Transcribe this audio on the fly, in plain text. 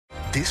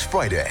This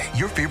Friday,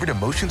 your favorite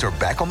emotions are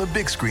back on the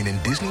big screen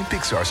in Disney and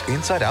Pixar's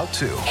Inside Out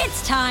 2.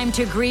 It's time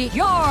to greet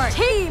your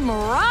Team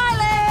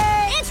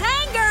Riley! It's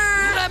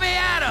anger! Let me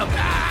at him!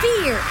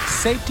 Fear!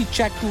 Safety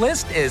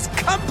checklist is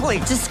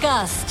complete!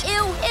 Disgust!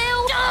 Ew!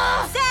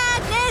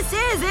 Sadness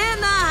is in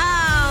the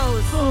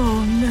house!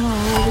 Oh no!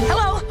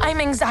 Hello, I'm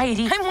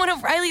anxiety. I'm one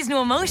of Riley's new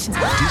emotions.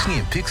 Disney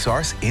and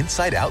Pixar's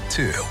Inside Out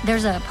 2.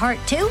 There's a part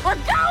 2? We're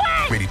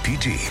going! Rated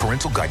PG.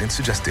 Parental guidance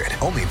suggested.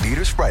 Only in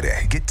theaters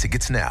Friday. Get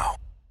tickets now.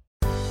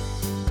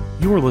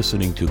 You are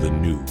listening to the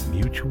new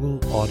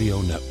Mutual Audio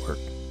Network.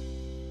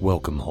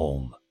 Welcome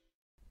home.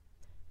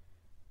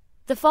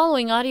 The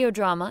following audio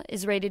drama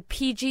is rated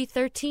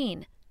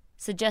PG-13,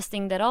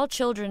 suggesting that all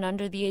children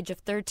under the age of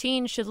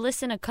 13 should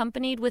listen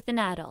accompanied with an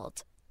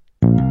adult.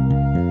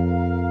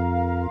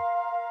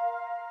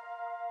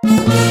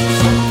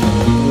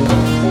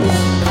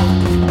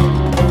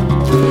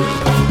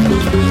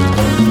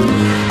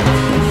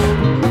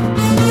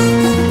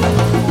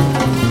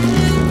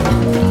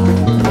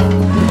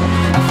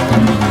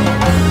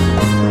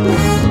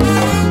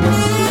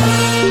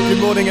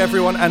 Good morning,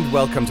 everyone, and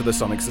welcome to the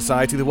Sonic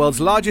Society, the world's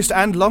largest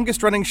and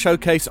longest-running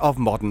showcase of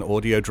modern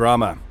audio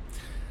drama.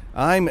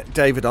 I'm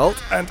David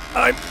Alt, and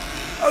I'm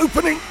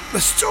opening the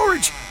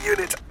storage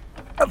unit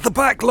at the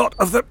back lot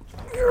of the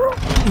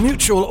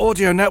Mutual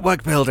Audio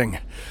Network building.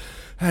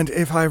 And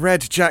if I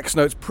read Jack's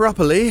notes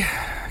properly,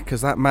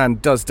 because that man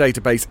does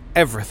database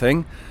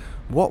everything,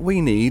 what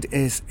we need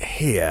is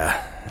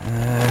here.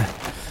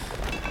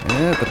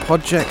 The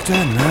projector,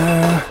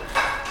 no.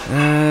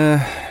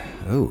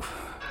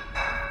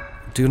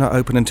 Do not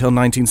open until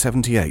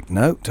 1978.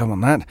 No, don't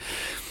want that.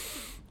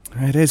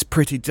 It is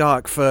pretty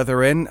dark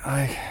further in.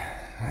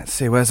 Let's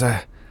see, where's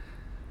a...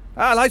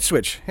 light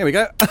switch. Here we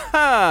go.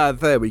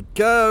 There we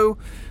go.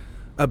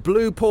 A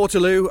blue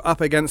portaloo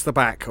up against the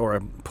back, or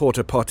a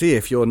porta potty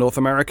if you're North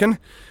American.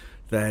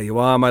 There you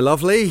are, my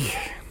lovely.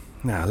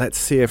 Now, let's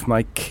see if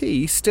my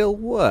key still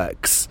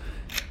works.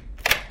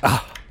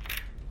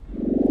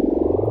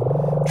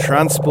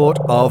 Transport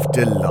of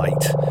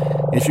Delight.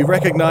 If you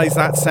recognise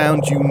that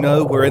sound, you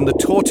know we're in the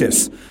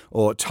Tortoise,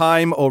 or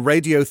Time or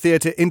Radio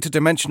Theatre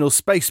Interdimensional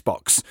Space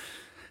Box.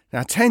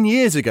 Now, 10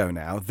 years ago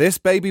now, this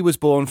baby was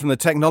born from the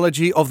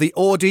technology of the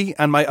Audi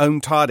and my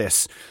own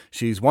TARDIS.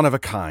 She's one of a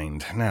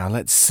kind. Now,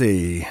 let's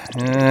see.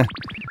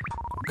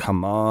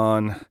 Come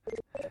on.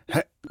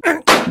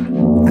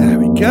 There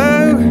we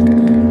go.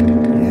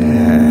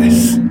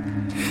 Yes.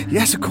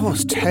 Yes, of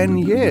course, 10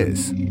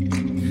 years.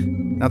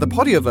 Now, the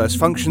Podioverse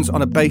functions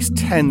on a base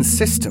 10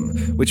 system,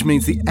 which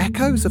means the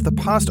echoes of the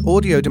past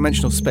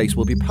audio-dimensional space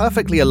will be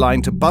perfectly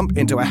aligned to bump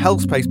into a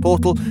hell-space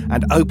portal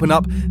and open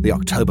up the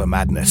October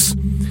Madness.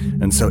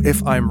 And so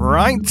if I'm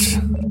right,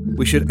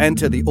 we should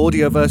enter the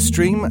Audioverse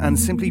stream, and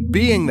simply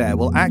being there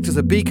will act as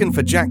a beacon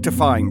for Jack to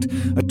find.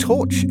 A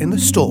torch in the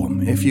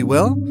storm, if you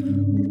will.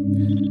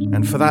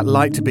 And for that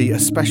light to be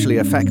especially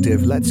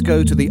effective, let's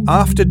go to the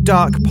After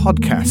Dark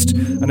podcast,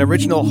 an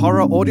original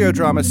horror audio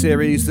drama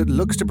series that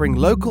looks to bring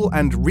local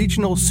and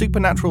regional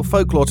supernatural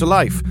folklore to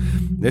life.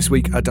 This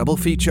week, a double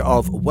feature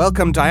of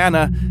Welcome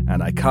Diana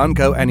and I Can't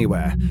Go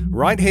Anywhere.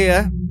 Right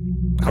here,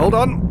 hold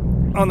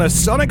on the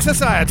Sonic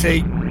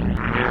Society.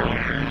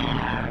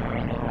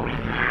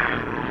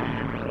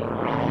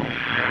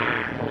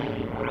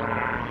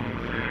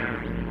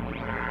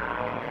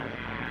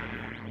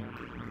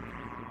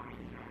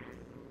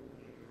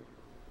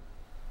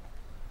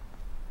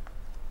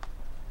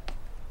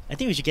 I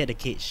think we should get the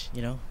cage,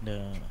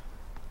 the...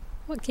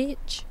 What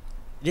cage?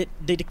 The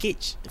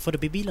cage for the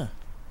baby lah.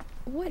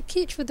 What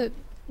cage for the...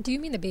 Do you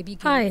mean the baby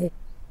cage? Hi,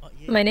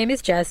 my name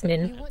is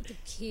Jasmine.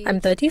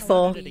 I'm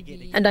 34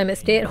 and I'm a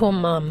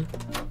stay-at-home mom.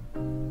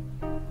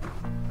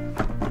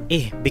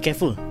 Hey, be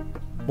careful.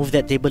 Move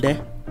that table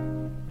there.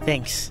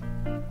 Thanks.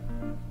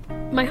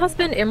 My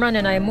husband Imran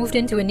and I moved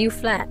into a new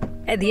flat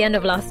at the end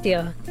of last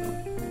year.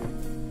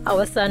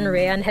 Our son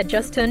Rayan had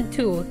just turned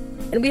 2,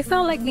 and we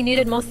felt like we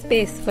needed more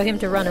space for him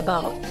to run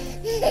about.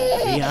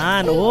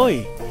 Rayan,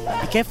 oi!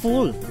 Be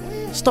careful!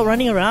 Stop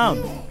running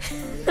around!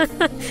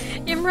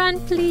 Imran,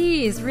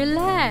 please,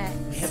 relax.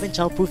 We haven't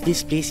childproofed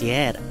this place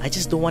yet. I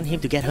just don't want him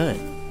to get hurt.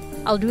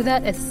 I'll do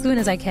that as soon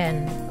as I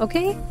can,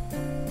 okay?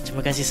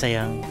 Terima kasih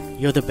sayang.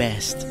 You're the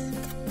best.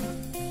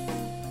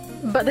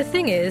 But the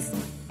thing is,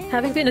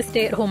 having been a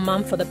stay-at-home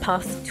mom for the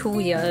past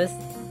 2 years,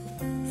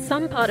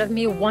 some part of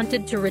me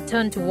wanted to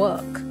return to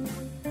work.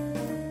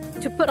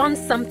 To put on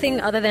something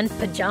other than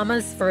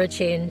pajamas for a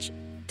change.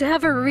 To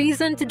have a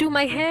reason to do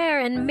my hair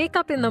and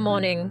makeup in the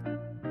morning.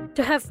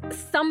 To have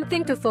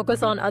something to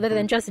focus on other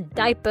than just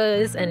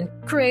diapers and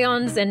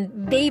crayons and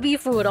baby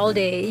food all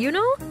day, you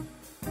know?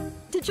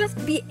 To just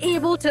be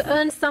able to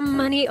earn some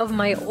money of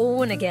my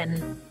own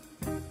again.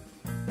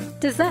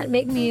 Does that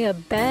make me a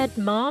bad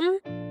mom?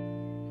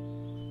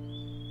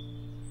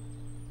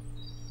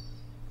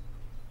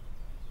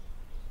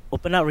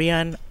 Open up,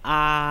 Rian.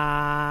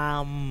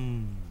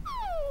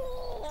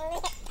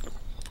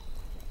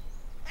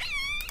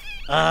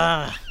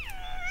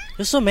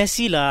 You're so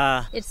messy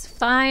lah. It's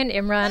fine,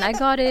 Imran. I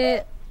got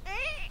it.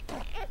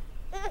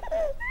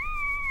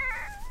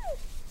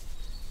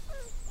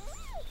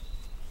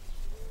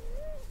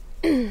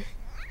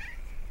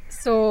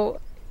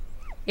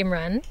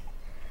 Imran,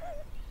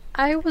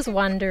 I was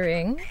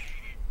wondering,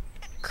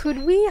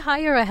 could we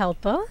hire a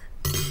helper?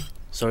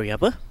 Sorry,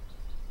 apa?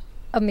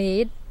 A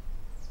maid?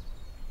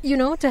 You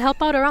know, to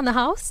help out around the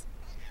house?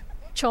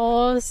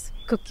 Chores,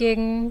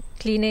 cooking,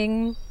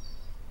 cleaning.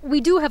 We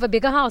do have a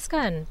bigger house,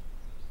 kan?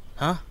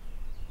 Huh?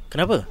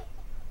 Kenapa?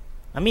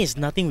 I mean, it's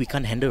nothing we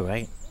can't handle,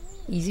 right?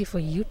 Easy for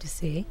you to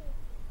say.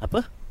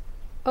 Apa?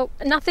 Oh,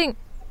 nothing.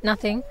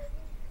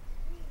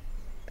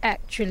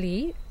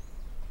 Actually,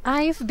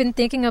 I've been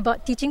thinking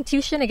about teaching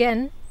tuition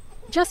again.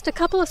 Just a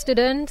couple of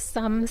students,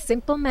 some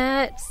simple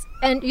maths,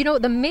 and you know,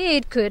 the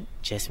maid could...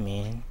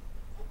 Jasmine,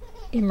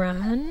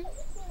 Imran?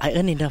 I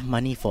earn enough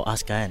money for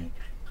us, kan?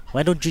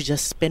 Why don't you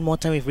just spend more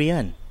time with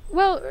Rian?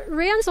 Well,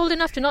 Rayyan's old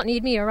enough to not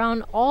need me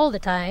around all the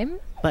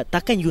time. But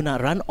takkan you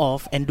nak run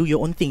off and do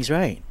your own things,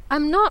 right?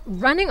 I'm not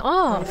running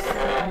off.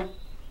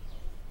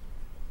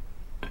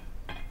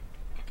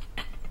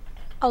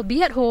 I'll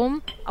be at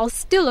home. I'll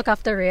still look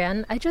after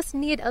Rayyan. I just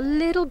need a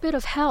little bit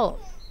of help.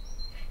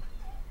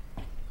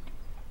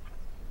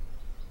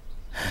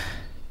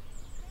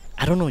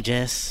 I don't know,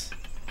 Jess.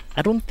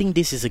 I don't think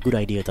this is a good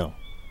idea, though.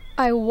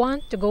 I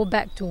want to go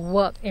back to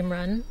work,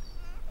 Imran.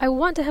 I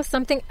want to have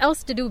something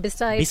else to do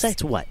besides...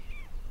 Besides what?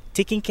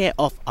 Taking care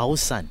of our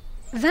son.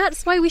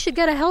 That's why we should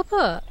get a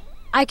helper.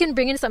 I can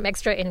bring in some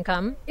extra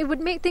income. It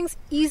would make things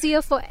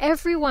easier for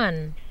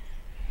everyone.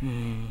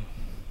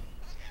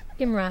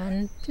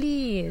 Imran,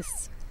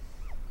 please.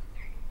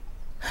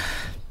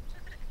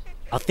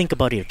 I'll think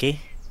about it,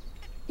 okay?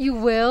 You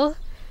will?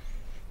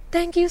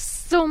 Thank you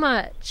so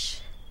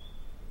much.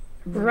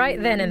 Right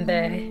then and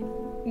there,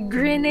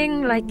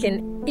 grinning like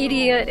an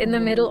idiot in the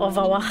middle of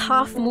our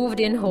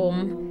half-moved-in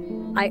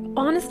home, I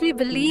honestly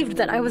believed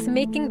that I was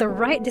making the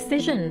right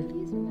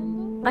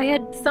decision. I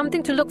had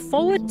something to look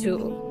forward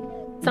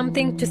to,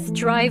 something to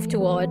strive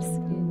towards,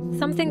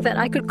 something that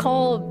I could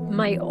call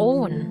my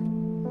own.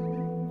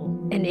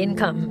 An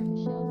income,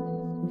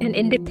 an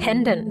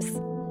independence,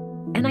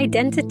 an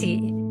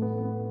identity.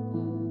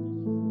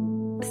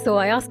 So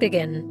I ask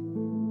again,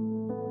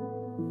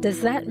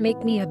 does that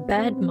make me a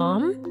bad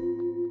mom?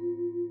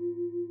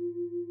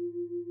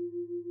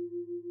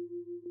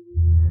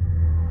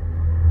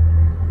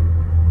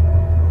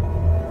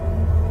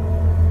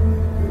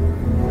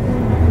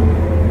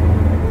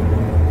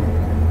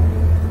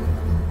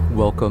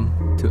 Welcome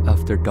to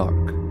After Dark,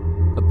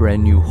 a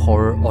brand new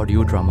horror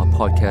audio drama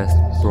podcast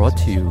brought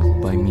to you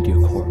by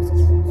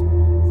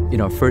MediaCorp.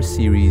 In our first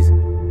series,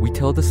 we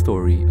tell the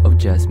story of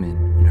Jasmine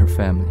and her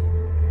family,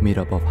 made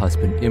up of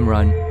husband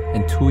Imran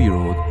and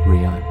 2-year-old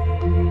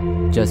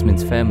Rayyan.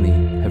 Jasmine's family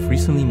have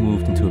recently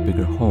moved into a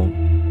bigger home,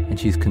 and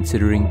she's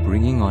considering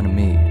bringing on a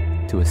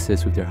maid to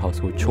assist with their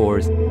household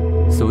chores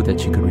so that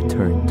she could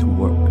return to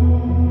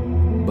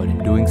work. But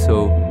in doing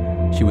so,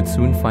 she would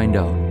soon find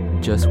out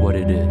just what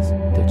it is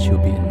that she'll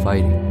be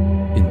inviting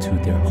into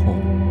their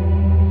home.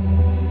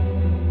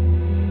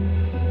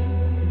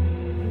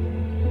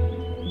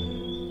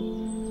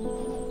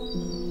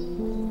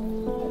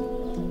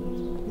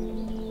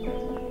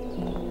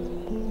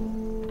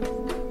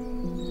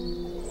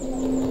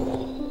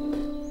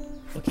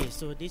 Okay,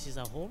 so this is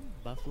our home.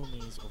 Bathroom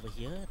is over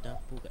here.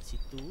 Dapur kat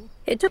situ.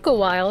 It took a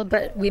while,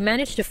 but we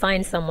managed to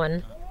find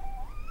someone.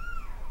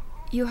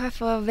 You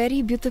have a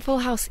very beautiful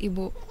house,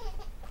 Ibu.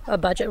 Our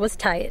budget was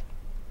tight.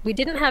 We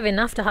didn't have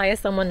enough to hire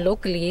someone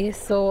locally,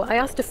 so I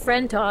asked a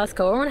friend to ask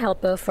our own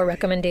helper for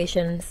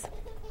recommendations.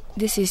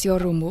 This is your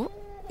room, Bu?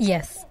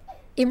 Yes.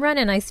 Imran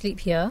and I sleep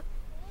here.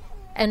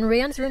 And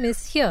Rayyan's room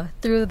is here,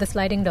 through the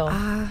sliding door.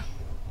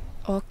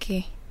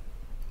 Okay.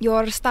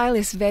 Your style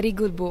is very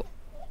good, Bu.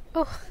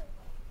 Oh,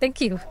 thank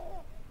you.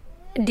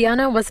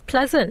 Diana was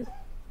pleasant,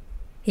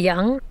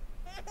 young,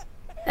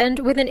 and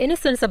with an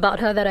innocence about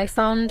her that I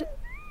found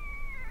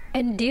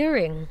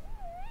endearing.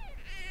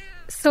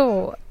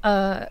 So,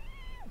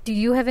 do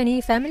you have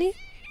any family?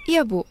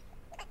 Iya, Bu.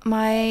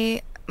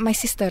 My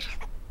sister.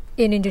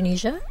 In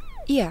Indonesia?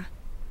 Iya.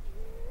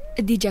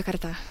 Di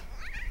Jakarta.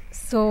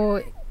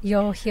 So,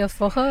 you're here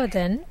for her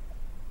then?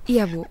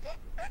 Iya, Bu.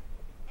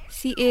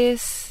 She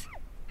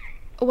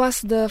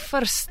was the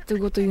first to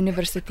go to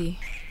university.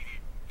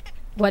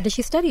 What does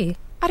she study?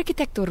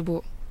 Architecture,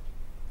 Bu.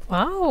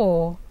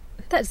 Wow.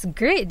 That's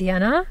great,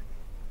 Diana.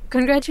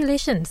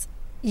 Congratulations.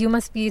 You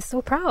must be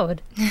so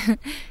proud.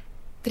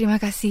 Terima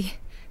kasih.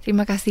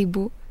 Terima kasih,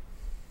 Bu.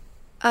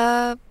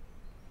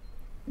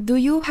 Do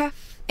you have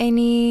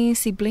any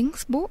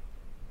siblings, Bu?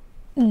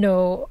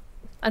 No.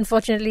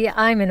 Unfortunately,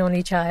 I'm an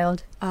only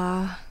child.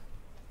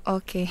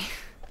 Okay.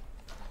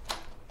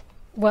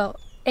 Well,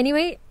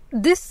 anyway,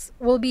 this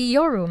will be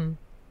your room.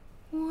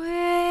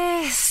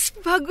 Wes,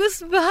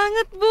 bagus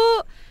banget,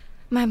 Bu.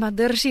 My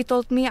mother, she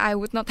told me I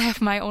would not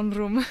have my own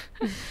room.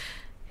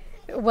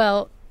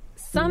 Well,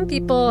 some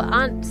people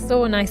aren't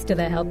so nice to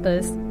their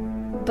helpers.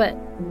 But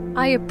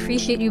I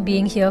appreciate you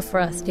being here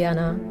for us,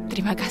 Diana.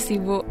 Terima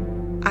kasih, Bu.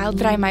 I'll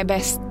try my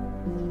best.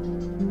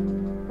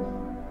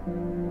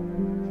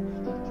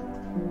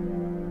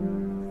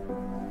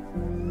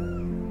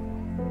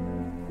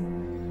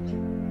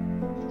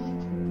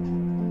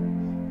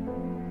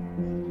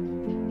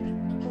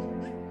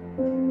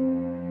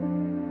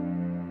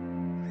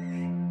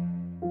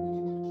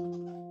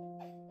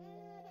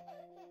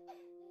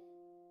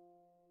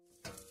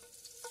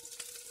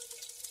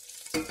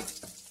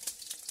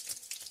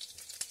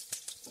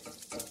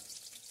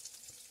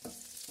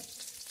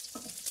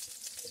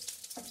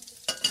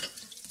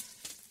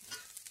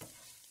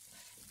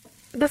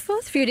 The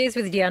first few days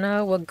with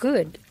Diana were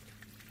good.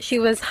 She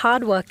was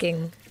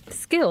hardworking,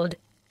 skilled,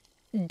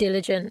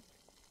 diligent.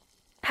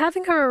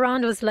 Having her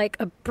around was like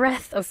a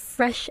breath of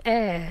fresh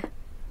air.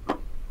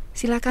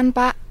 Silakan,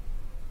 Pak.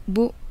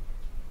 Bu.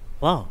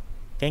 Wow,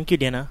 thank you,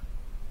 Diana.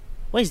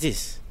 What is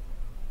this?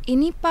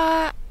 Ini,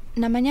 Pak,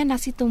 namanya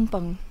nasi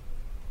tumpeng.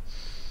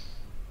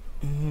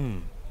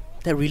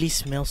 That really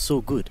smells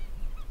so good.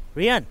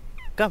 Rian,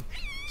 come.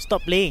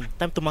 Stop playing.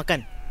 Time to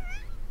makan.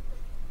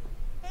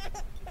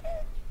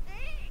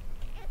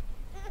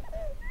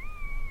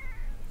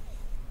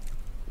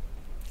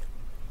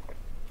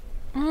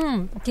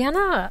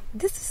 Diana,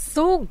 this is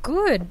so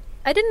good.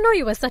 I didn't know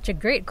you were such a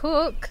great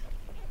cook.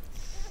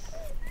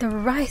 The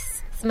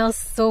rice smells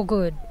so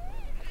good.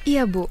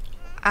 Iya, Bu.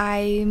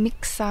 I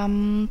mix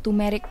some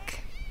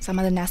turmeric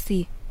sama the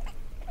nasi.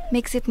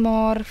 Makes it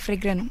more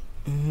fragrant.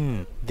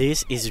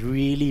 This is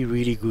really,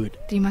 really good.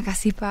 Terima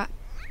kasih, Pak.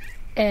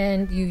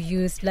 And you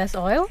used less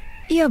oil?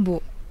 Iya, Bu.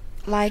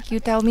 Like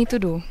you tell me to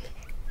do.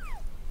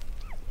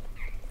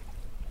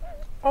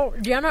 Oh,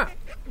 Diana,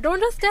 don't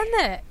just stand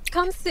there.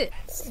 Come sit.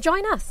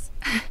 Join us.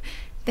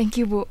 Thank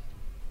you, Bu.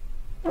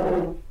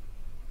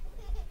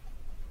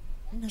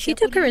 She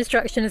took her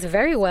instructions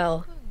very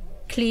well.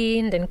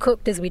 Cleaned and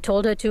cooked as we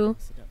told her to.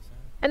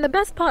 And the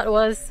best part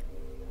was,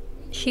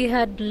 she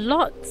had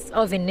lots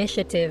of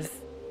initiative.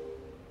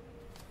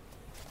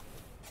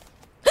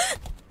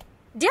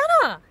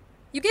 Diana!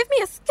 You gave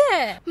me a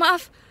scare!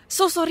 Maaf,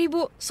 so sorry,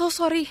 Bu. So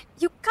sorry.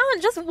 You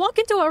can't just walk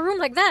into a room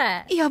like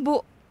that. Iya, Bu.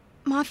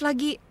 Maaf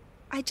lagi.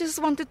 I just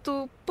wanted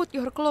to put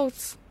your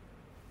clothes.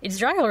 It's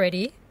dry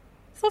already.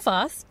 So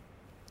fast.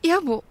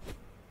 Iya, Bu.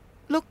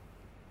 Look.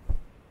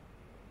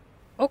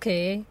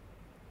 Okay.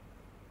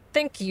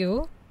 Thank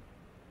you.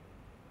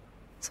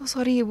 So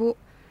sorry, Bu.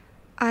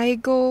 I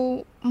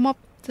go mop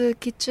the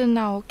kitchen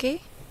now,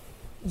 okay?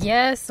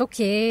 Yes,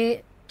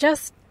 okay.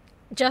 Just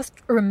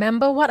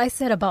remember what I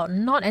said about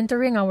not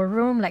entering our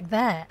room like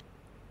that.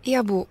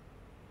 Iya, Bu.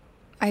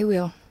 I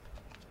will.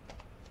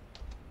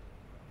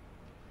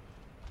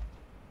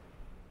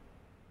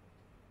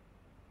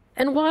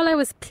 And while I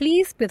was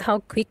pleased with how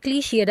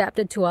quickly she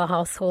adapted to our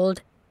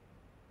household,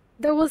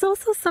 there was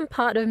also some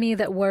part of me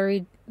that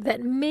worried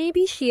that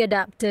maybe she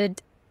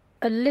adapted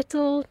a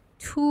little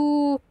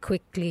too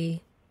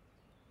quickly.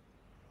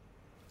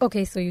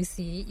 Okay, so you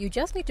see, you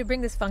just need to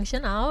bring this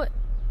function out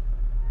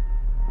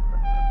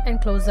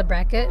and close the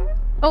bracket.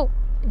 Oh,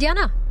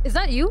 Diana, is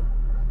that you?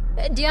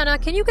 Diana,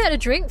 can you get a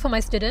drink for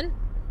my student?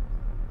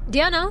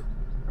 Diana?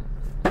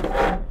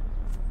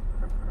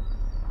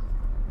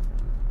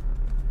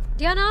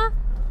 Diana,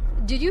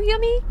 did you hear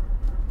me?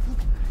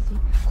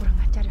 Kurang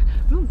ajar ya.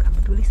 Lu gak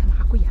peduli sama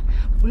aku ya.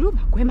 Belum,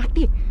 gue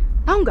mati.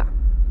 Tahu nggak?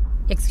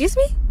 Excuse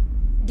me?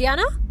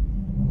 Diana?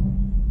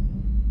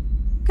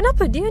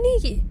 Kenapa dia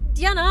ni?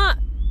 Diana,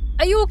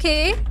 are you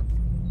okay?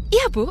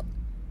 Iya, Bu.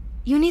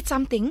 You need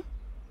something?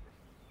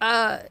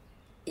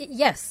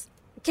 Yes.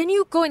 Can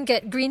you go and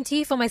get green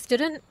tea for my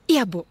student?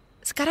 Iya, Bu.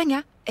 Sekarang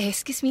ya.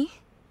 Excuse me.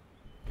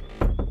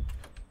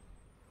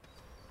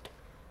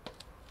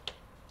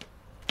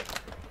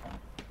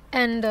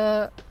 And,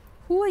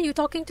 who are you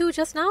talking to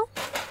just now?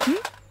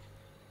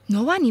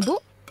 No one, Ibu.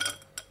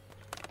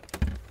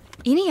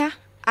 Ini ya.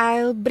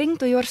 I'll bring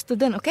to your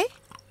student, okay?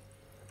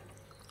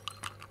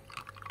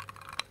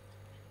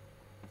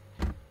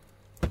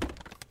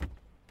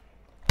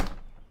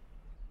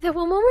 There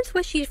were moments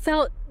where she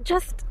felt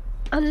just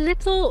a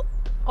little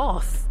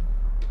off.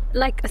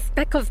 Like a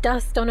speck of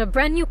dust on a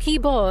brand new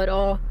keyboard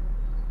or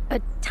a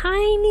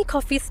tiny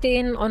coffee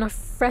stain on a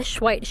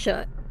fresh white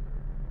shirt.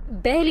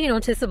 Barely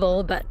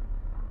noticeable, but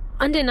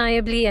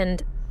undeniably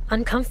and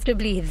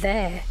uncomfortably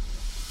there.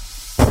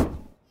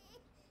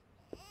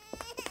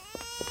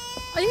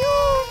 Ayo,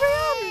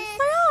 Ryan!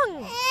 Sayang!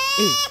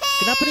 Eh,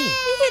 kenapa ni?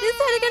 He hit his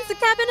head against the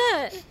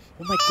cabinet!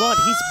 Oh my god,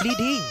 he's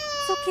bleeding!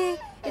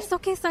 It's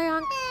okay,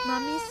 sayang.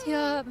 Mommy's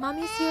here.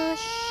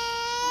 Shh.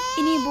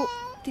 Ini, Bu.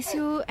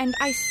 Tissue and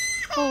ice.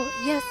 Oh,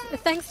 yes.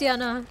 Thanks,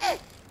 Diana.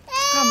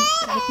 Come,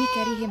 let me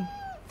carry him.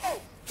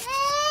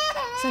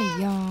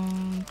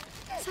 Sayang.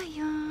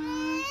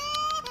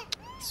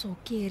 It's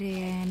okay,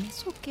 Ren.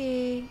 It's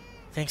okay.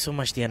 Thanks so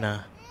much,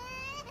 Diana.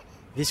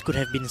 This could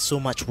have been so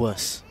much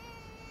worse.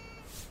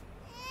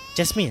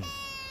 Jasmine,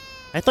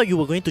 I thought you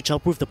were going to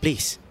childproof the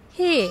place.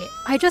 Hey,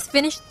 I just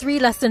finished 3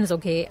 lessons,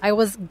 okay? I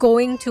was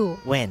going to.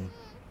 When?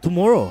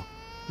 Tomorrow?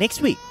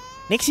 Next week?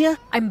 Next year?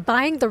 I'm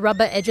buying the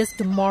rubber edges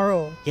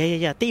tomorrow.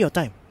 Yeah. Take your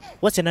time.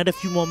 What's another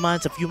few more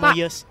months, a few more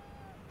years?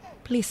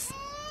 Please,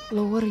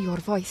 lower your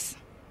voice.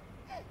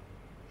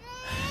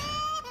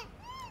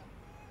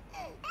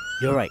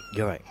 You're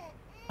right.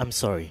 I'm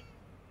sorry.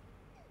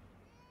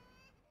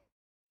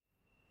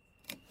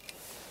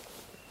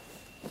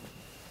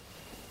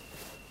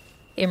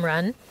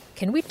 Imran,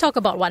 can we talk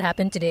about what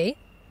happened today?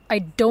 I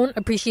don't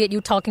appreciate you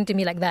talking to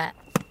me like that.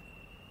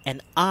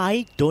 And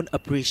I don't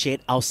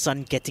appreciate our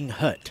son getting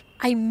hurt.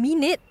 I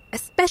mean it,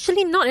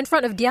 especially not in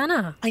front of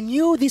Diana. I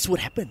knew this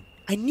would happen.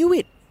 I knew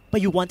it. But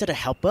you wanted to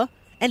help her,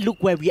 And look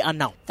where we are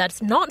now.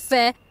 That's not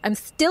fair. I'm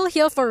still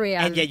here for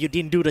Rayan. And yet you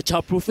didn't do the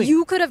childproofing.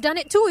 You could have done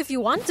it too if you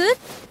wanted.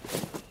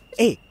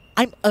 Hey,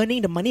 I'm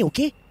earning the money,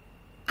 okay?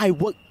 I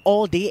work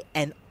all day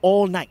and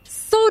all night.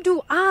 So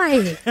do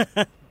I.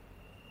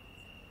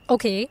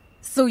 Okay,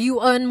 so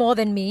you earn more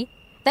than me.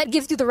 That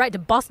gives you the right to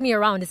boss me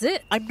around, is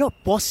it? I'm not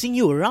bossing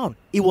you around.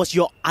 It was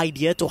your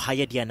idea to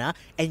hire Diana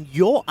and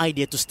your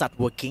idea to start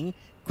working.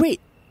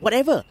 Great,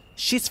 whatever.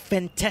 She's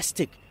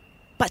fantastic.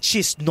 But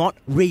she's not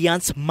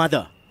Rayan's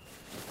mother.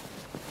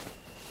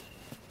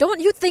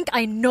 Don't you think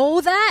I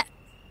know that?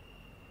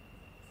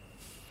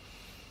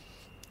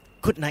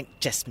 Good night,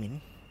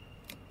 Jasmine.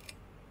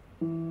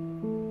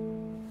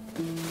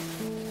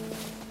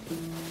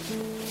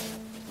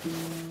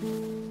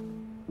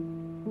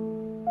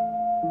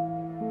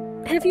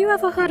 Have you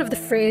ever heard of the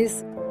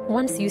phrase,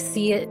 once you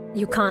see it,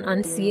 you can't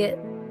unsee it?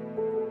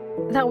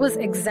 That was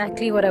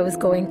exactly what I was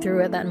going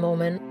through at that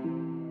moment.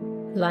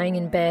 Lying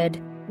in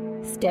bed,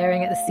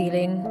 staring at the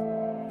ceiling,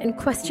 and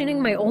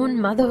questioning my own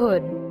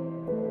motherhood.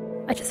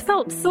 I just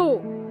felt so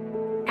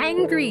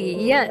angry,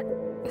 yet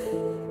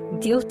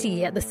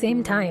guilty at the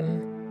same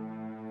time.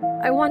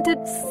 I wanted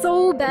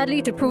so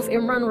badly to prove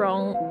Imran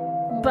wrong,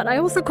 but I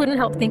also couldn't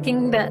help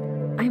thinking that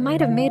I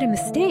might have made a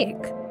mistake.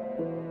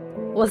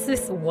 Was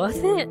this worth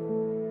it?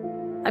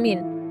 I mean,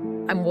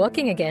 I'm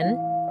working again.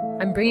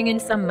 I'm bringing in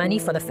some money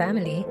for the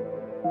family.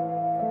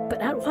 But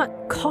at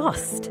what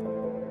cost?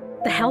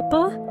 The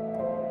helper?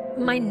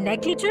 My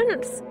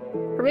negligence?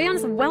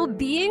 Rayan's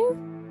well-being?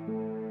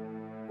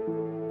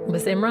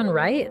 Was Imran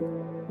right?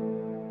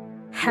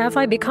 Have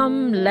I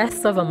become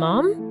less of a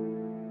mom?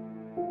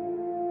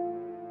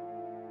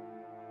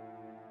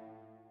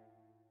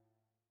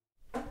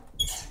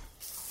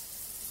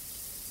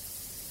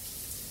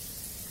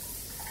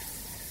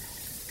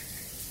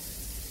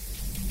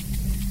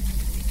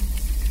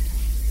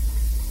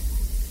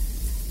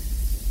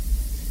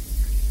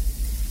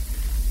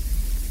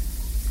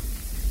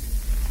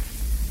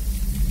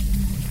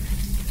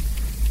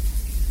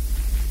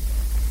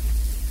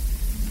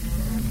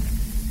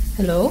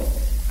 Hello?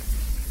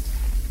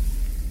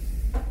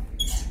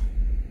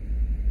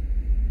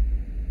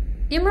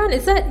 Imran,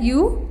 is that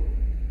you?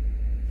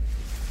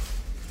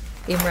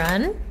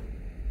 Imran?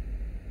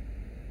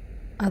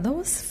 Are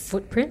those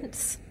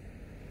footprints?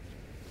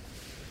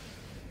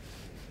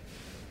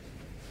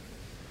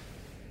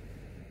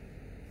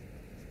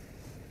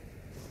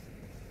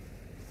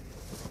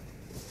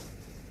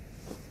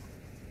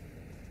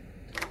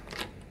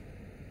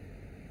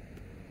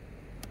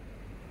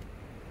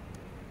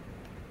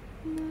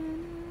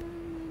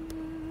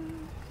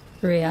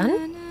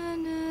 Rayan?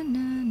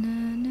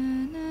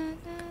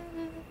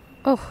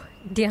 Oh,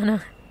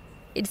 Diana,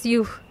 it's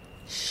you.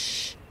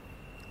 Shh.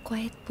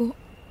 Quiet, Bu.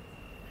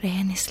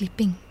 Rayan is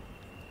sleeping.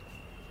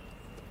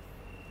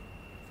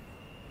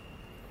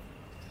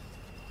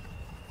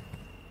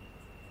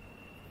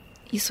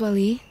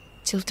 Usually,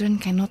 children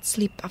cannot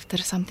sleep after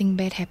something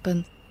bad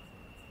happens.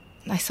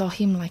 I saw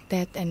him like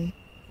that and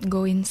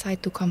go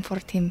inside to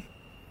comfort him.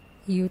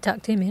 You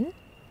tucked him in?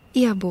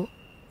 Iya, Bu.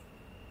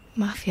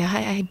 Maaf ya,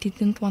 I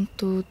didn't want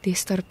to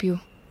disturb you.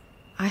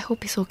 I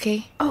hope it's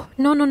okay. Oh,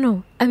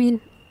 no. I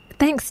mean,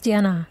 thanks,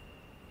 Diana.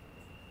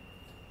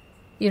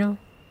 You know,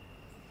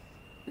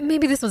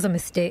 maybe this was a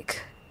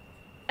mistake.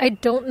 I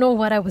don't know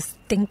what I was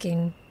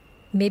thinking.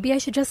 Maybe I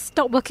should just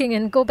stop working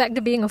and go back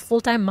to being a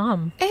full-time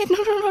mom.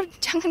 No.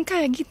 Jangan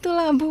kayak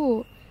gitulah,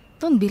 Bu.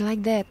 Don't be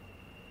like that.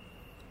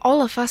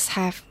 All of us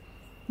have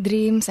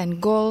dreams and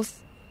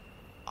goals.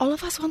 All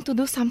of us want to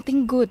do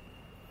something good.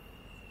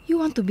 You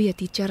want to be a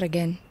teacher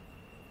again.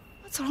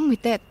 What's wrong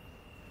with that?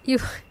 You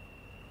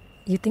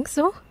think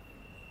so?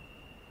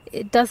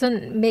 It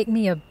doesn't make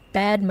me a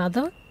bad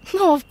mother?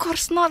 No, of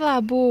course not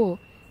lah, Bu.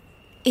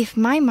 If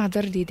my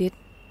mother did it,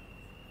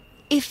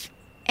 if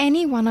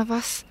any one of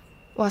us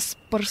was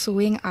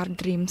pursuing our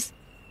dreams,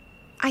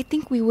 I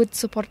think we would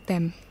support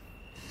them.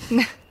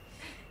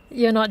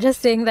 You're not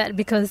just saying that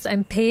because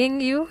I'm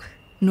paying you?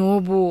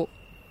 No, Bu.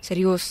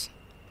 Serius.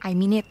 I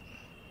mean it.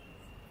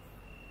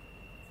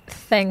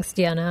 Thanks,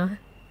 Diana.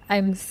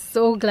 I'm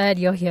so glad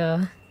you're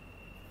here.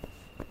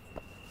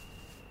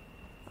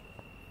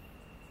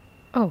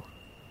 Oh,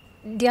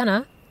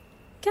 Diana,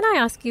 can I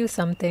ask you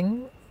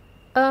something?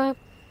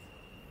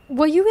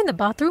 Were you in the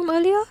bathroom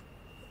earlier?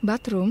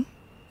 Bathroom?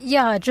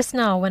 Yeah, just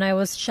now when I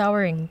was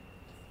showering.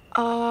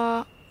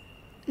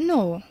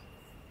 No.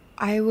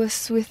 I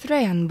was with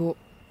Rayan, Bu.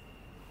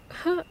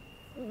 Huh.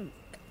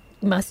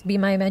 Must be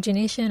my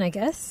imagination, I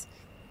guess.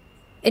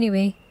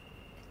 Anyway,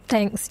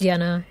 thanks,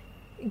 Diana.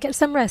 Get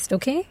some rest,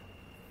 okay?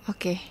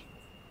 Okay.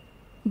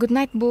 Good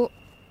night, Bu.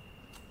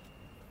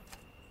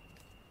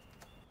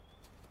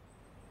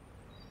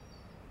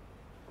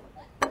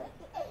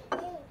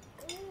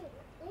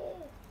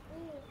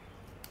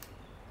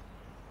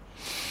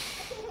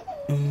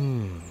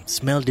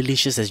 Smell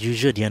delicious as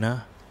usual,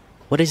 Diana.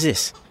 What is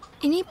this?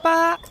 Ini,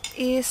 Pak,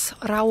 is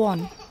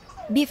rawon.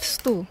 Beef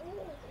stew.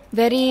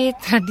 Very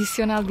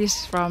traditional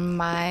dish from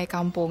my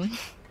kampung.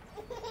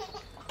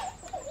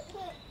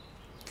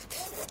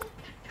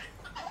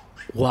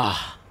 Wow,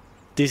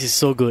 this is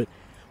so good.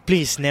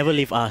 Please never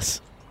leave us.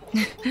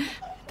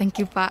 Thank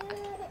you, Pak.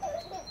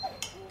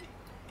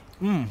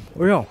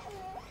 Real.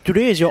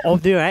 Today is your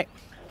off day, right?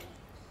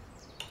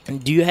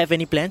 And do you have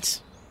any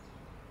plans?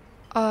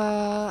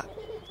 I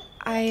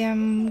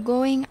am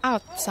going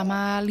out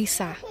sama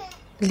Lisa.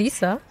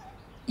 Lisa?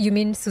 You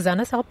mean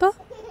Susanna's helper?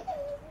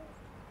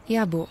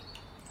 Ya, Bu.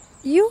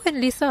 You and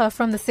Lisa are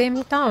from the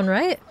same town,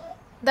 right?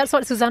 That's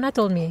what Susanna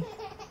told me.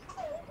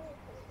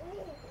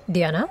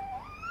 Diana?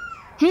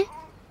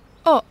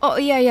 Oh,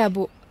 iya,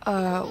 Bu.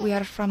 We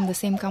are from the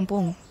same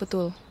kampung,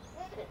 betul.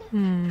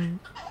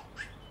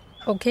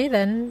 Okay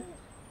then.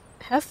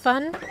 Have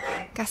fun.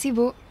 Kasih,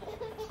 Bu.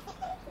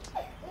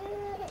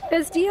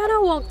 As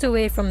Diana walked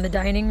away from the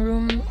dining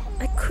room,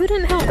 I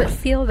couldn't help but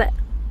feel that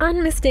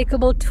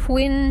unmistakable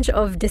twinge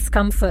of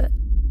discomfort.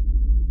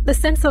 The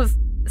sense of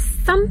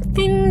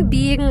something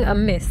being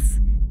amiss.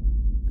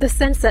 The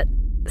sense that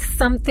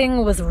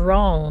something was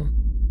wrong.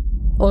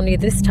 Only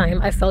this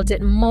time I felt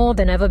it more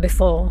than ever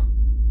before.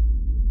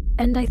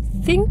 And I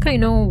think I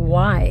know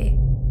why.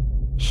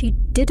 She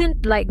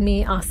didn't like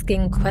me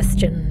asking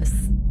questions.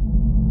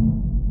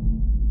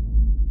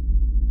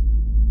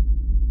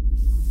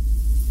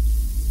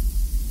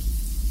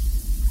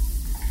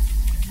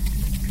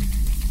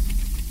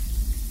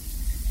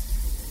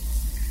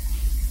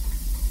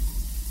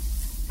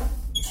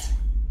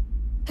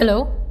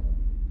 Hello?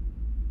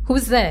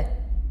 Who's there?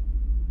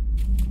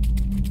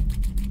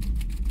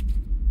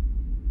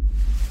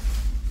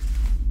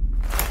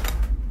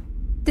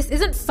 This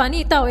isn't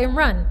funny, tau,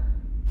 Imran.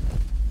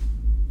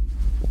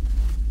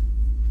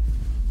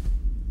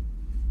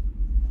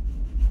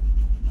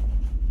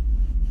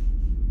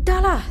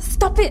 Dala,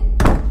 stop it!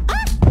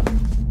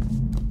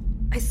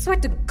 I swear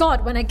to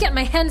God, when I get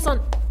my hands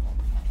on...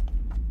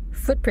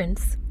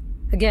 Footprints.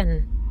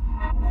 Again.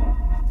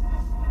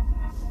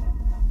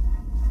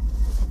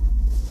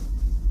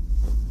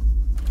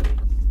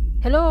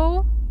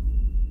 Hello?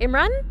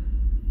 Imran?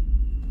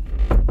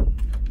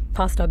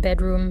 Past our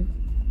bedroom.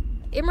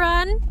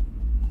 Imran?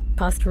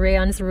 Past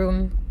Rayan's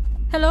room.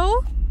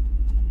 Hello?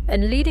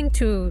 And leading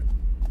to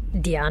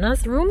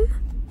Diana's room?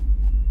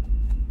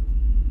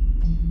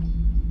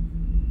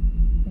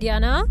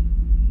 Diana?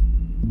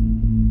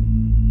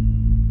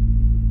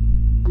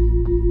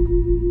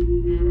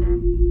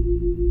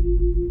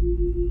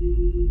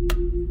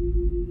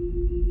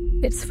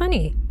 It's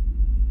funny.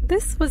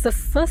 This was the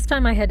first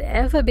time I had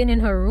ever been in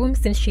her room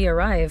since she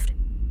arrived.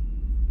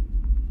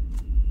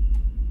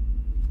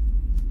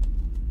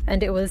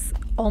 And it was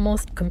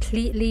almost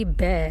completely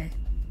bare.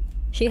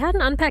 She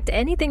hadn't unpacked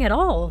anything at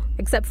all,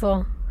 except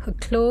for her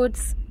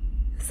clothes,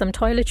 some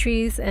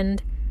toiletries,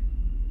 and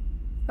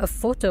a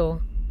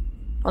photo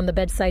on the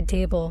bedside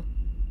table.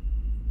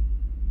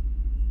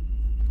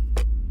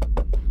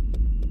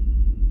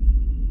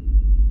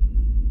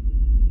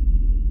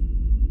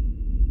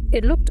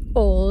 It looked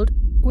old,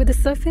 with the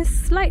surface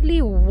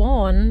slightly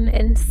worn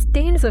and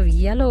stains of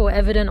yellow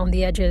evident on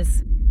the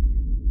edges.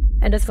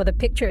 And as for the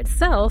picture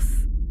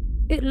itself,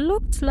 it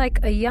looked like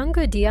a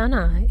younger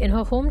Diana in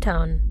her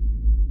hometown,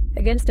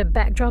 against a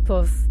backdrop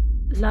of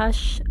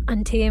lush,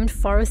 untamed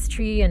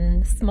forestry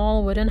and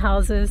small wooden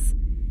houses.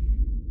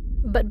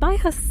 But by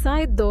her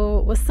side,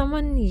 though, was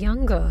someone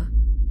younger,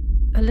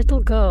 a little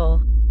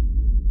girl,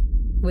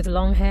 with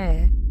long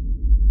hair.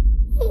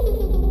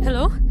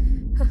 Hello?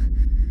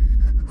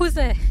 Who's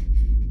there?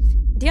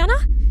 Diana?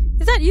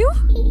 Is that you?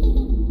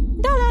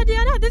 Dala,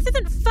 Diana, this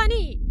isn't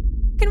funny.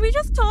 Can we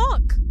just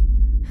talk?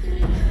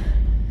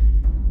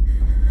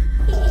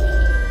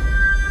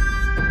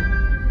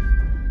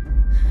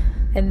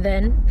 And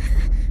then,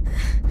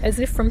 as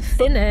if from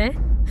thin air,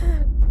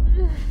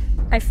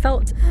 I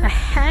felt a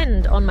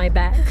hand on my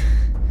back.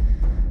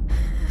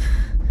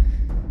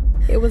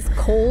 It was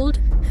cold,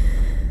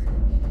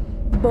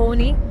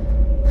 bony,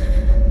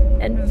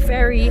 and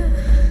very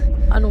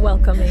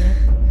unwelcoming.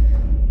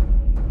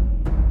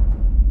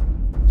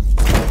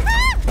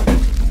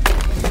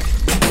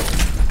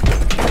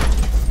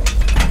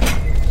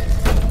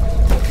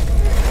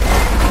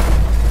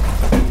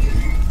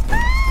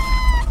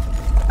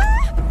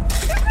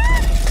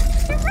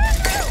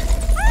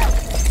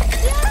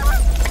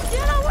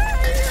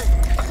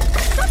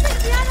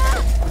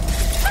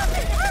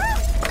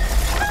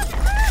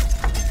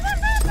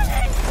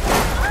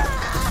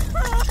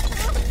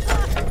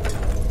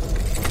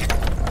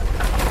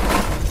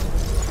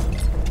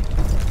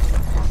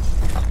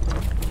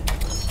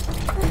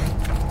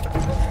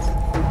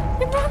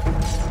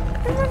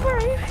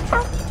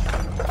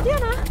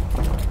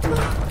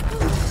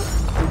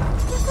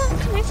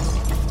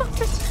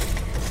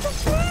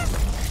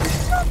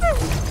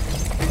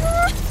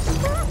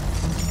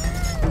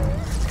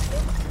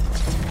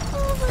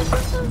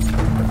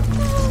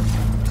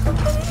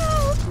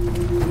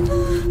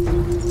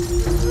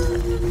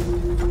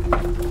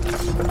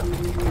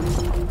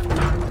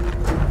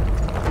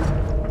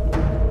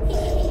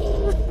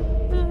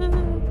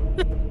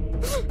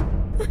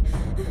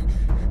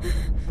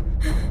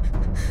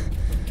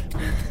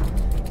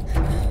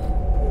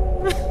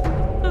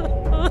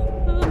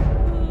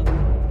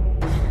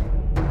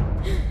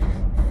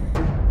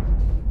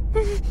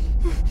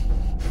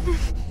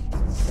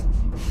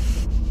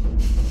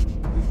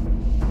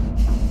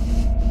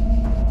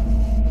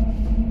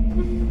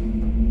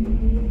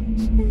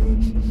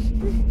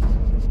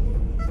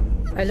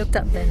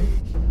 looked up then,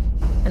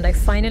 and I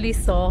finally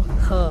saw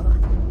her.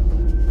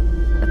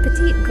 A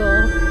petite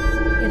girl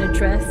in a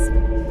dress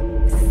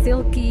with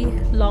silky,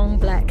 long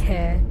black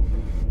hair.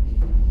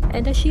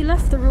 And as she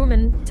left the room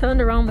and turned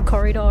around the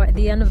corridor at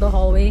the end of the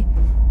hallway,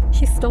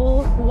 she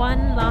stole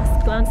one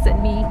last glance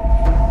at me,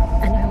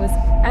 and I was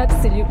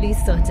absolutely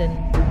certain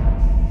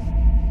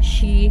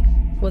she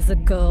was the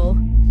girl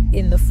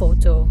in the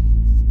photo.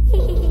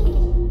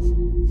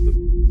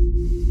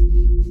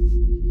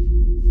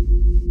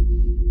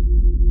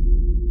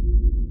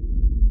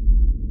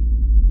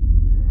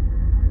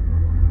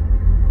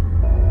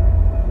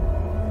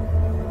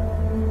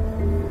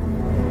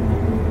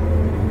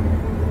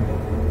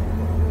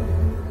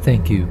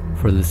 Thank you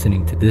for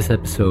listening to this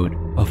episode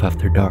of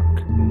After Dark.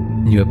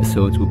 New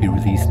episodes will be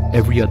released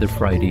every other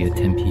Friday at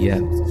 10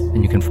 p.m.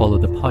 and you can follow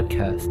the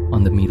podcast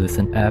on the Me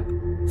Listen app,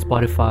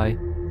 Spotify,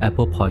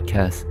 Apple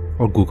Podcasts,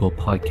 or Google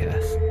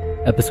Podcasts.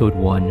 Episode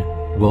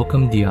 1,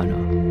 Welcome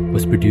Diana,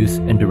 was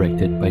produced and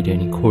directed by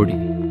Danny Cordy.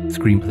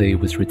 Screenplay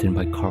was written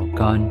by Carl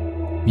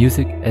Gan.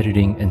 Music,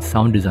 editing, and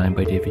sound design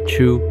by David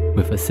Chu,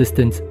 with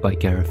assistance by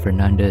Gareth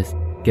Fernandez,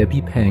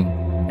 Gabby Peng,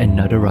 and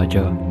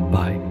Nadaraja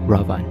by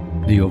Ravan.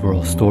 The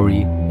overall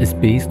story is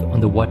based on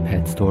the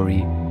Wattpad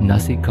story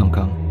Nasi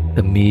Kangkang,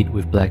 The Maid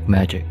with Black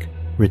Magic,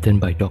 written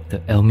by Dr.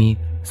 Elmi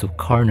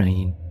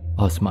Zulkarnain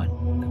Osman.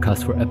 The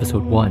cast for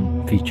episode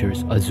 1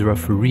 features Azura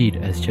Farid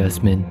as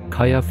Jasmine,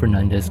 Kaya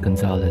Fernandez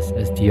Gonzalez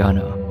as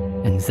Diana,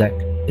 and Zach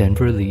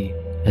Denver Lee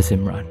as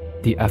Imran.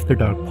 The After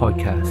Dark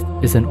podcast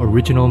is an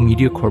original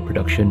MediaCorp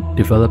production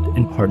developed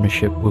in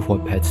partnership with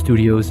Wattpad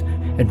Studios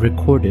and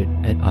recorded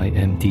at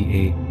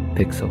IMDA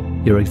Pixel.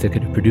 Your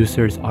executive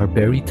producers are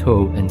Barry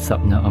Toe and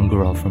Sapna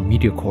Amgaral from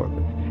MediaCorp,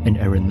 and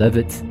Aaron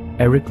Levitz,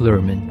 Eric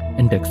Lerman,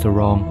 and Dexter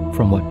Rong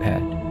from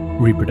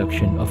Wattpad.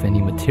 Reproduction of any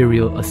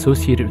material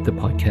associated with the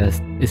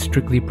podcast is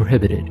strictly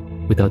prohibited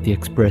without the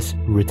express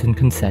written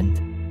consent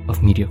of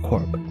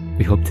MediaCorp.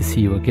 We hope to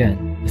see you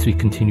again as we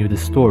continue the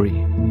story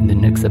in the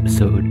next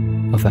episode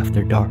of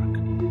After Dark.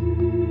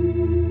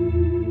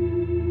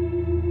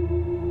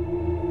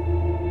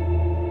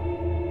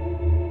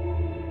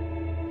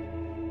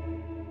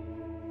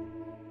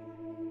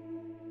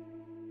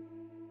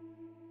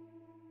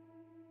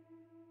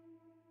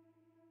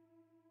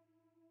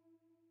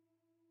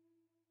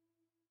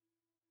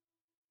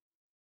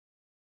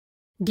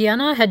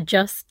 Diana had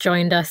just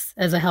joined us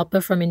as a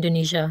helper from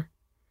Indonesia,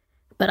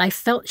 but I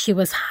felt she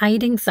was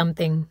hiding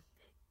something,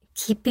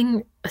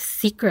 keeping a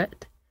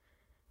secret.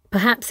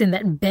 Perhaps in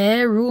that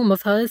bare room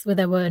of hers where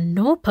there were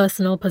no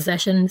personal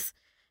possessions,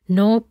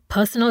 no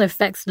personal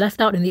effects left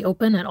out in the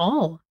open at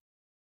all.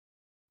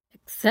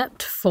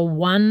 Except for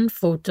one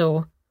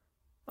photo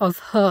of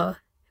her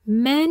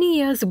many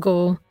years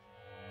ago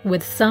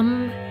with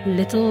some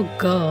little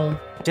girl.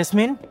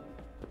 Jasmine?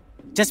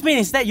 Jasmine,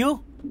 is that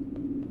you?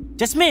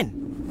 Jasmine!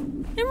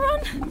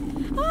 Imran!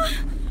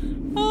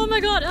 Oh my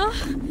god!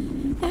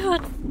 It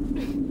hurts.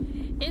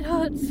 It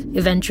hurts.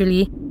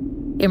 Eventually,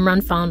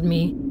 Imran found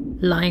me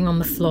lying on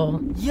the floor.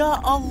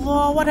 Ya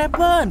Allah, what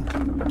happened?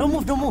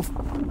 Don't move.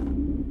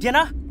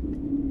 Diana?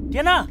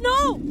 Diana?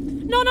 No!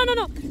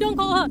 Don't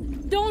call her.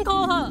 Don't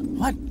call her.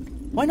 What?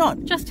 Why not?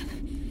 Just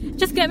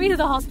get me to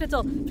the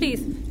hospital.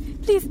 Please,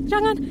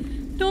 jangan.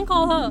 Don't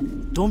call her.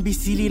 Don't be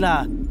silly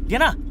lah.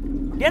 Diana?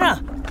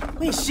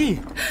 Where is she?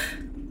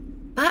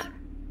 Pak,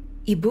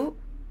 Ibu,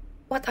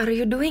 what are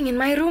you doing in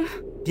my room?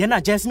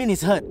 Diana, Jasmine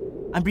is hurt.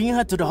 I'm bringing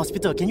her to the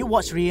hospital. Can you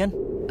watch Rian?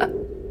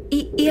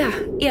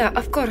 Yeah,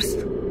 of course.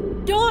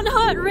 Don't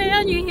hurt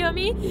Rayyan, you hear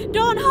me?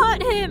 Don't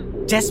hurt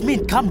him!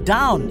 Jasmine, calm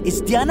down.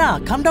 It's Diana.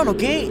 Calm down,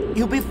 okay?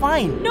 You'll be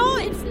fine. No,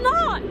 it's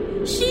not.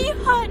 She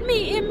hurt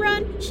me,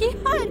 Imran. She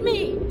hurt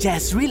me.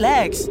 Just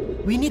relax.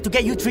 We need to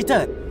get you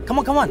treated. Come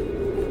on.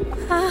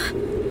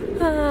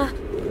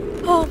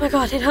 Oh my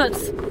god, it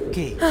hurts.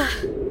 Okay.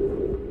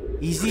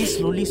 Easy,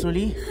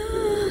 slowly.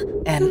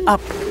 And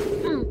up.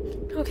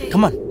 Okay.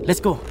 Come on, let's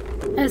go.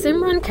 As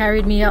Imran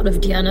carried me out of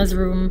Diana's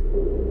room,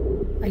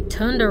 I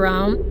turned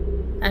around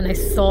and I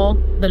saw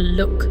the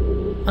look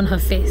on her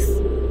face.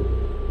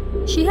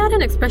 She had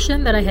an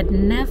expression that I had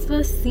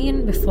never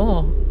seen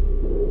before.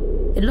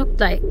 It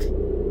looked like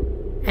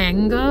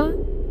anger,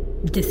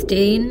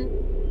 disdain,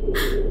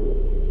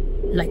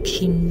 like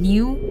she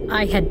knew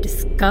I had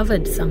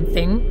discovered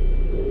something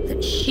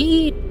that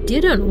she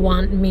didn't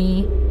want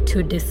me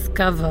to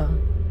discover.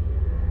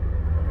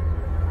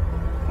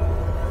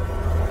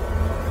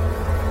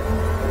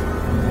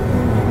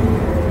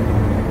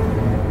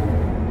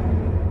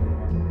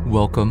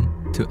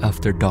 Welcome to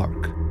After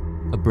Dark,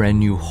 a brand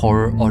new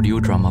horror audio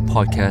drama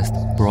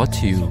podcast brought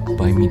to you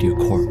by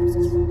MediaCorp.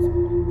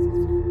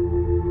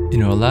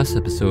 In our last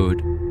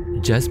episode,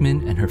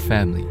 Jasmine and her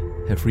family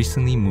have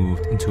recently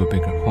moved into a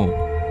bigger home,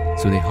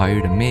 so they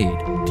hired a maid,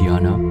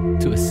 Diana,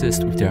 to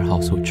assist with their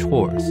household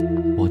chores,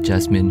 while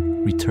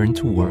Jasmine returned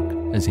to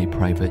work as a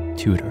private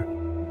tutor.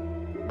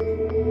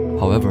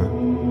 However,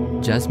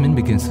 Jasmine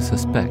begins to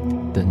suspect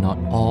that not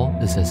all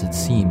is as it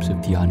seems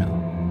with Diana,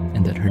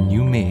 and that her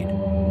new maid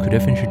could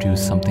have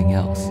introduced something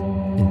else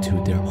into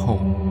their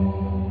home.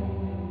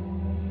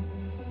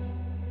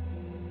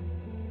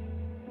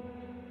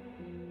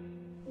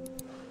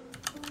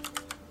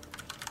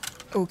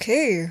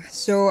 Okay,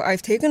 so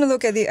I've taken a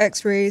look at the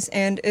x-rays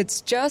and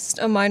it's just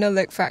a minor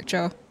leg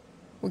fracture.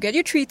 We'll get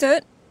you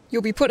treated,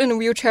 you'll be put in a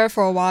wheelchair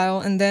for a while,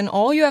 and then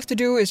all you have to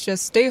do is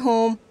just stay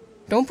home,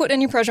 don't put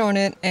any pressure on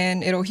it,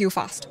 and it'll heal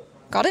fast.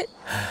 Got it?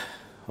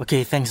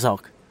 Okay, thanks,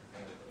 Doc.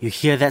 You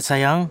hear that,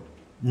 sayang?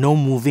 No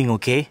moving,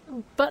 okay?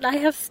 But I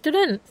have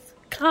students,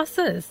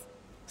 classes.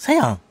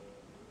 Sayang,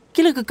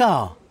 gila ke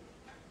kau?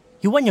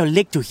 You want your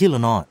leg to heal or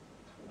not?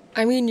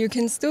 I mean, you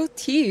can still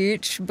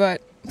teach,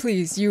 but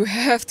please, you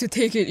have to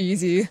take it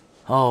easy.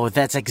 Oh,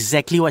 that's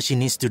exactly what she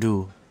needs to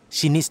do.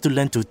 She needs to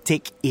learn to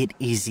take it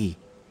easy.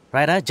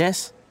 Right,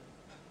 Jess?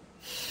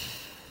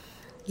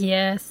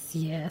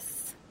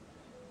 Yes.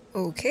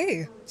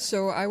 Okay,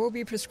 so I will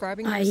be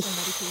prescribing you I some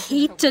medication.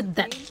 hated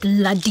that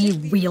bloody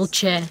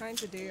wheelchair.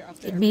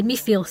 It made me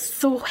feel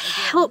so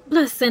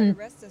helpless and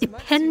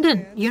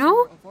dependent, you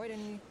know?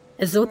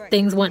 As though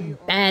things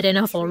weren't bad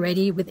enough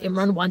already with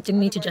Imran wanting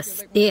me to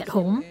just stay at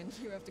home.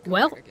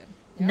 Well,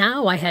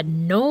 now I had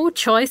no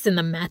choice in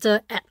the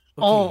matter at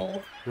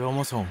all. We're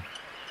almost home.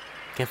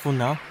 Careful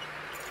now.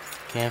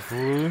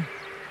 Careful.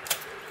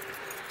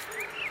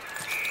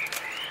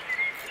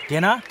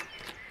 Diana?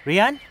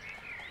 Rian?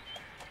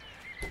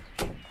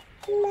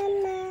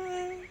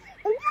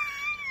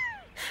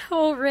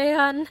 Oh,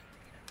 Rehan.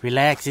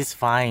 Relax, it's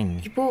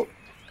fine. Ibu,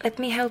 let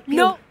me help you.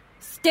 No!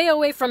 Stay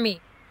away from me.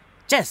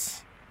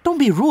 Jess, don't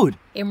be rude.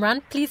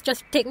 Imran, please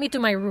just take me to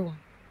my room.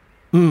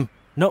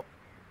 No.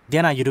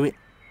 Diana, you do it.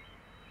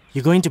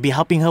 You're going to be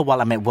helping her while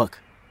I'm at work.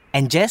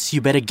 And Jess, you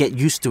better get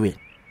used to it.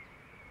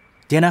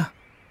 Diana,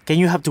 can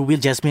you help to wheel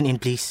Jasmine in,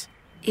 please?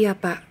 Iya,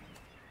 Pak.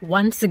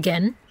 Once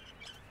again,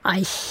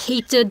 I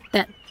hated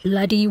that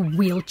bloody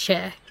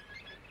wheelchair.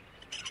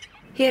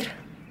 Here,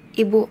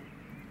 Ibu.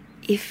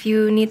 If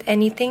you need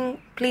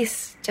anything,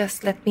 please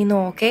just let me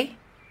know, okay?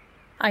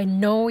 I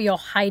know you're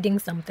hiding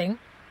something.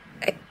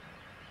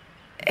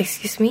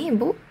 Excuse me,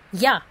 Ibu?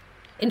 Yeah,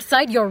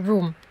 inside your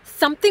room.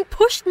 Something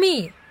pushed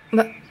me.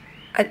 But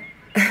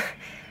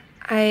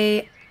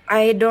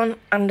I don't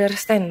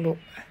understand, Bu.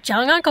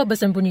 Jangan kau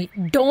bersembunyi.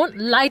 Don't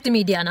lie to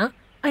me, Diana.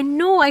 I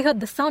know I heard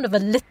the sound of a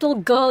little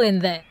girl in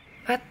there.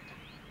 But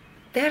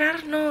there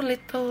are no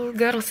little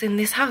girls in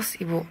this house,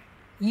 Ibu.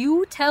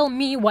 You tell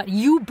me what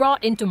you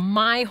brought into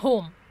my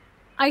home.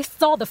 I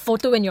saw the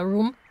photo in your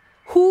room.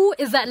 Who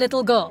is that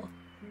little girl?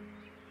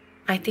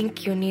 I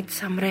think you need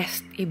some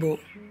rest, Ibu.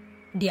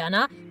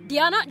 Diana,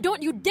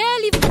 don't you dare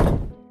leave.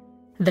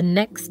 The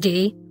next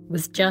day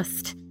was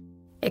just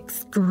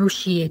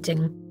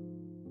excruciating.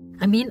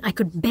 I mean, I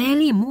could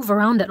barely move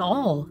around at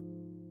all.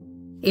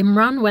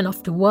 Imran went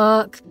off to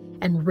work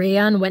and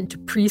Rayan went to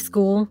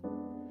preschool,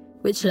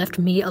 which left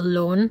me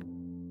alone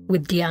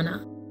with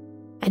Diana.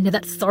 And in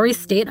that sorry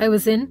state I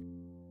was in,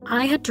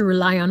 I had to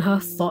rely on her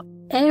for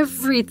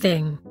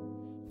everything.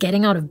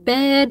 Getting out of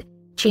bed,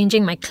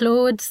 changing my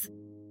clothes,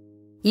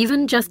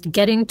 even just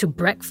getting to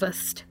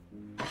breakfast.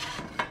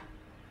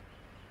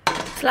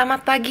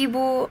 Selamat pagi,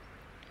 Bu.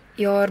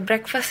 Your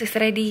breakfast is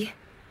ready.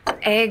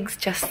 Eggs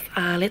just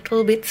a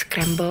little bit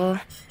scrambled,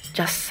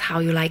 just how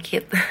you like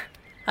it.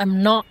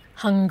 I'm not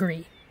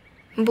hungry.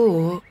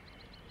 Bu,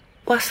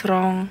 what's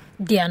wrong?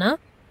 Diana,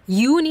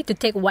 you need to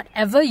take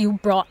whatever you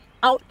brought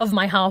out of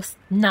my house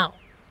now,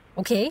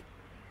 okay?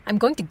 I'm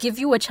going to give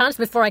you a chance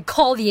before I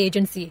call the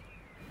agency.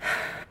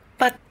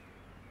 But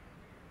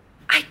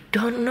I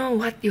don't know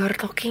what you're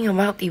talking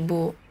about,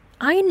 Ibu.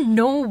 I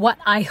know what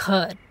I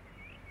heard.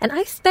 And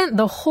I spent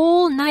the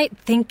whole night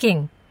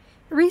thinking.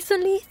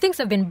 Recently, things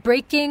have been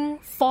breaking,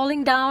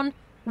 falling down.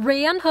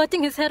 Rayan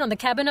hurting his head on the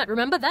cabinet,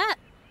 remember that?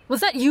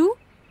 Was that you?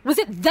 Was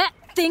it that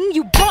thing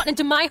you brought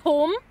into my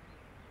home?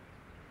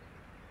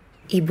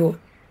 Ibu,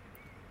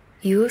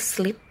 you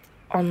slipped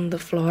on the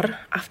floor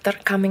after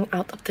coming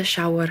out of the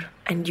shower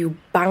and you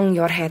banged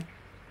your head.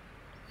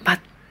 But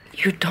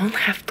you don't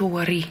have to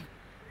worry.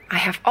 I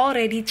have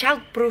already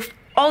child-proofed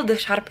all the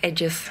sharp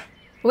edges.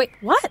 Wait,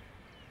 what?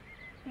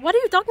 What are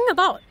you talking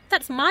about?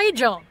 That's my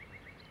job.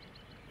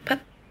 But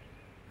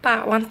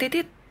Pa wanted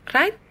it,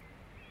 right?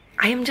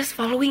 I am just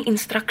following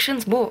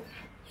instructions, Bu.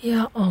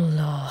 Ya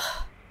Allah.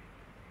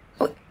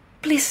 Oh,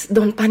 please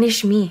don't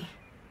punish me.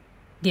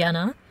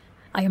 Diana,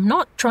 I am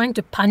not trying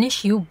to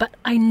punish you, but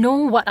I know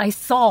what I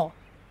saw.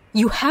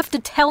 You have to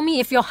tell me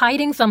if you're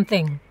hiding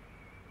something.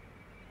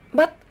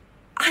 But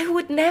I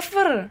would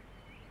never.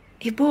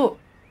 Ibu,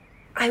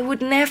 I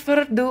would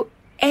never do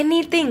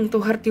anything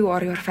to hurt you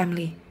or your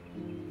family.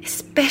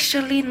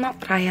 Especially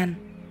not Ryan.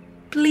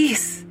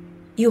 Please,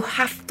 you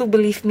have to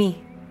believe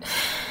me.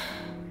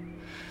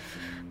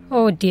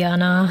 Oh,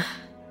 Diana.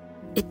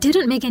 It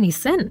didn't make any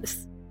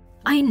sense.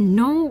 I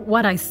know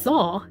what I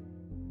saw,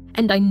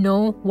 and I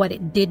know what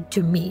it did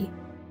to me.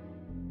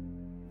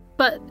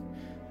 But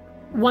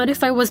what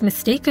if I was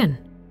mistaken?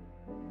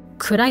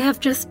 Could I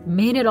have just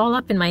made it all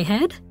up in my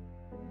head?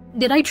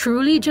 Did I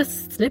truly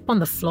just slip on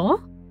the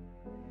floor?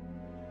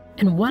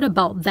 And what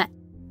about that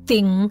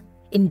thing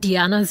in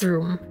Diana's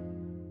room?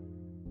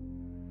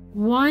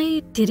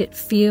 Why did it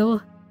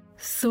feel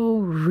so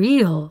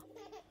real?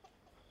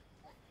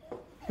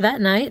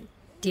 That night,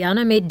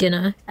 Diana made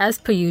dinner as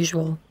per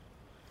usual.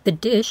 The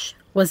dish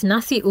was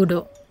nasi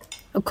uduk,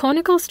 a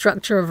conical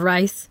structure of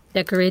rice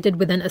decorated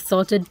with an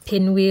assorted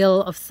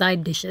pinwheel of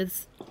side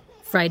dishes.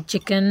 Fried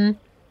chicken,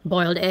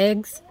 boiled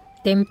eggs,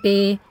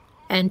 tempeh,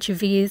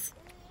 anchovies,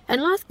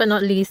 and last but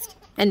not least,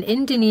 an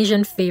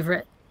Indonesian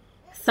favorite,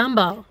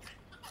 sambal.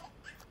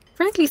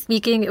 Frankly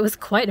speaking, it was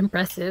quite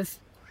impressive.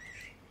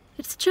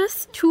 It's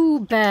just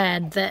too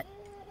bad that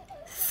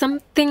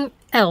something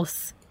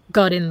else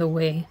got in the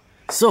way.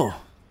 So,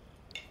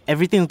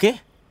 everything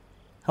okay?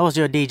 How was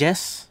your day,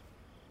 Jess?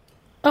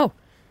 Oh,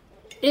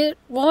 it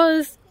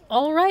was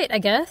all right, I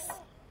guess.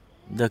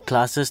 The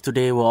classes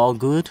today were all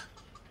good?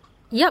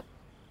 Yep,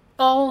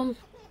 all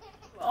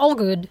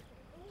good.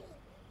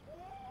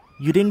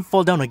 You didn't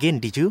fall down again,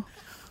 did you?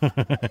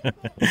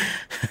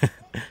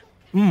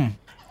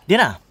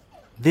 Diana,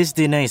 this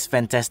dinner is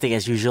fantastic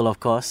as usual, of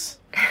course.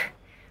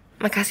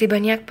 Makasih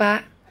banyak,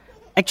 Pak.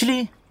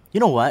 Actually, you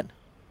know what?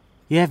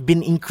 You have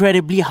been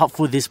incredibly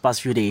helpful these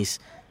past few days.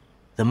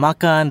 The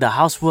makan, the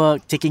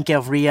housework, taking care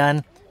of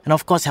Rian, and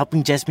of course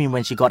helping Jasmine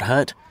when she got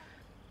hurt.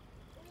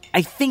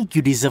 I think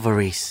you deserve a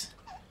raise.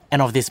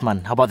 End of this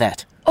month, how about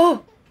that?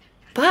 Oh,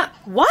 Pak.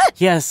 What?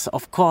 Yes,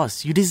 of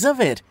course, you deserve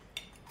it.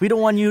 We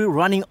don't want you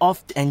running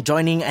off and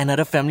joining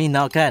another family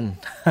now, kan?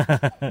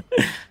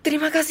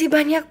 Terima kasih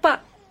banyak,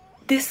 Pak.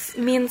 This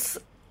means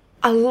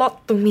a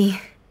lot to me.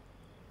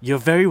 You're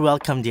very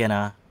welcome,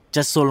 Diana.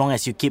 Just so long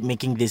as you keep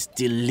making this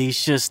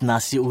delicious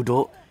nasi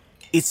uduk.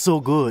 It's so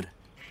good.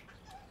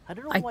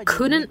 I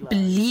couldn't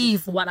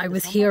believe what I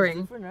was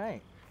hearing.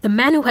 The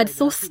man who had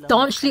so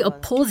staunchly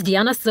opposed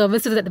Diana's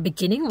services at the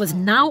beginning was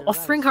now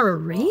offering her a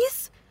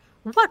raise?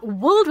 What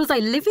world was I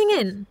living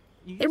in?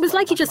 It was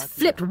like he just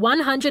flipped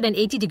 180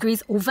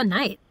 degrees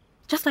overnight.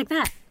 Just like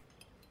that.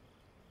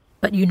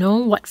 But you know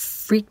what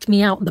freaked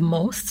me out the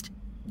most?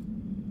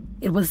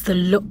 It was the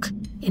look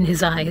in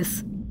his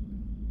eyes.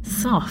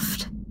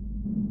 Soft,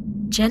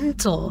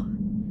 gentle,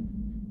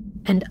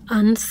 and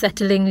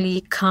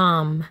unsettlingly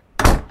calm.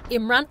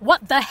 Imran,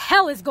 what the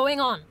hell is going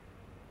on?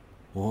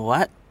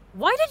 What?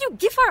 Why did you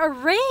give her a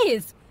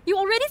raise? You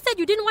already said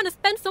you didn't want to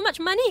spend so much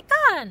money,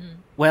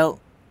 kan? Well,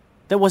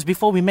 that was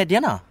before we met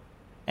Diana.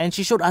 And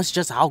she showed us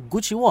just how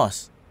good she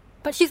was.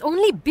 But she's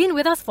only been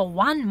with us for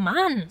 1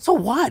 month. So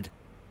what?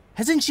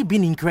 Hasn't she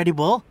been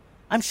incredible?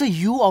 I'm sure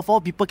you of all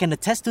people can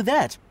attest to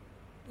that.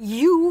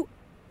 You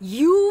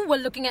were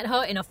looking at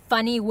her in a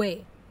funny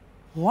way.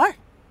 What?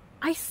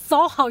 I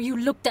saw how you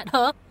looked at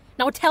her.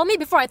 Now tell me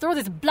before I throw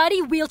this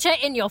bloody wheelchair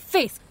in your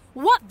face.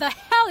 What the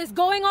hell is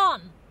going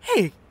on?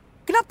 Hey,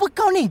 kenapa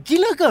kau ni?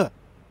 Gila ke?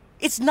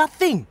 It's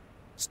nothing.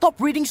 Stop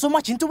reading so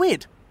much into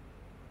it.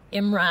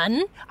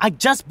 Imran? I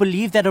just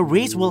believe that a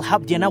raise will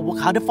help Diana work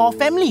harder for our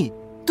family.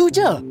 Tu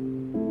je.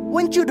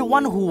 Weren't you the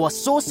one who was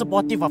so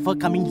supportive of her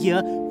coming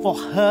here for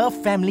her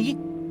family?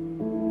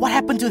 What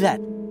happened to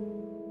that?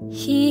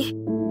 He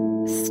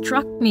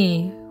struck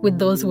me with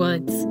those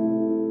words.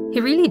 He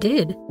really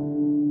did.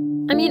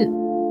 I mean,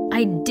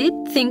 I did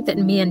think that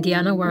me and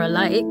Diana were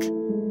alike.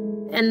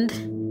 And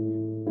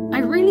I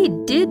really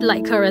did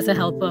like her as a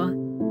helper.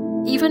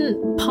 Even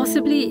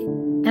possibly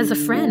as a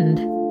friend.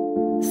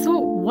 So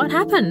what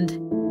happened?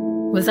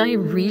 Was I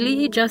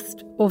really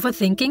just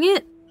overthinking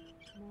it?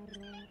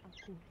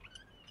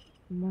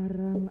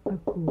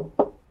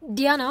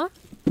 Diana,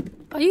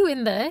 are you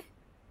in there?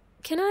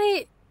 Can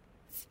I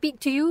speak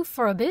to you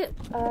for a bit?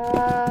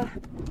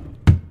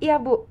 Iya,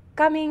 Bu.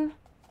 Coming.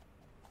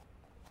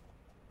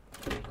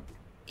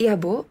 Iya,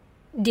 Bu.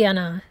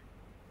 Diana,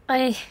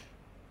 I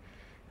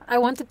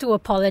wanted to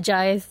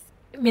apologize.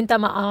 Minta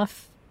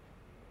maaf.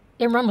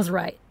 Imran was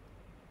right.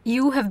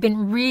 You have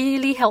been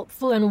really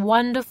helpful and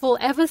wonderful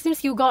ever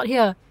since you got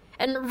here.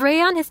 And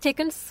Rayan has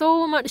taken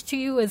so much to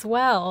you as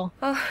well.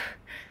 Oh,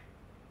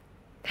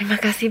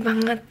 terima kasih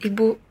banget,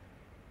 Ibu.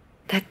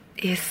 That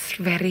is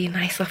very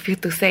nice of you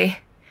to say.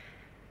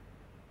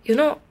 You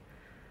know,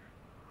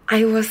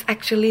 I was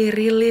actually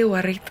really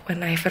worried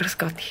when I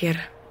first got here.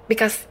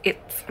 Because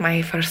it's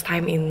my first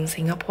time in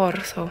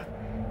Singapore, so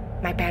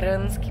my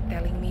parents keep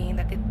telling me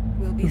that it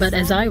will be But so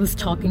as I was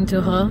talking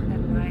to her,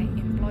 that my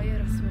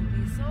employers will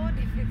be so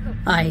difficult.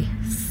 I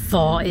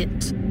saw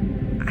it.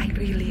 I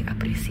really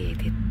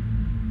appreciate it.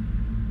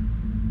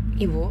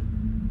 Ibu?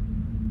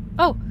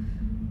 Oh,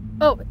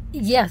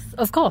 yes,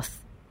 of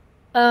course.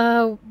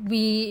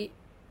 We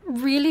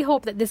really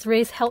hope that this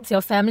race helps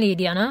your family,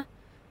 Diana.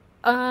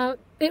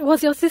 It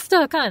was your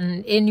sister,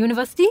 kan, in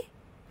university?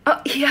 Oh,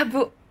 iya,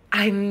 Bu.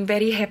 I'm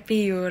very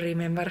happy you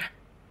remember.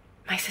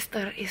 My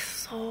sister is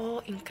so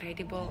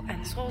incredible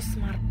and so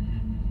smart.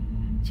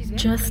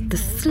 Just the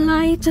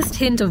slightest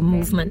hint of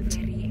movement.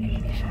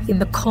 In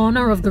the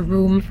corner of the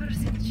room,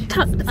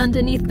 tucked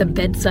underneath the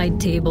bedside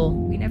table.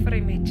 We never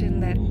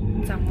imagined that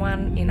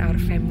someone in our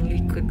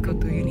family could go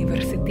to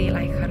university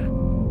like her.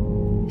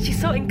 She's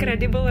so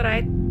incredible,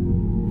 right?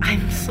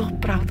 I'm so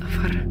proud of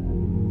her.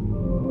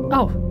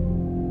 Oh,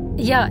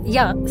 yeah,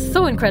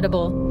 so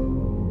incredible.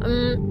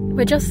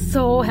 We're just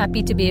so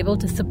happy to be able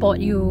to support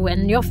you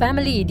and your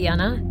family,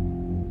 Diana.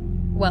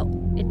 Well,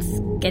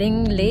 it's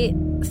getting late.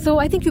 So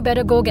I think you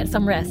better go get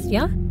some rest,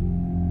 yeah?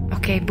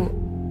 Oke, Bu.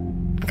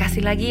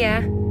 Makasih lagi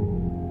ya.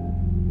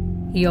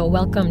 You're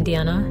welcome,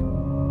 Diana.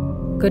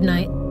 Good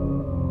night.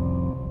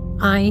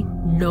 I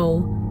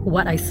know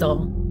what I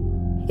saw.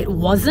 It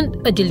wasn't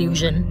a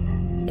delusion.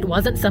 It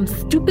wasn't some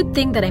stupid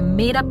thing that I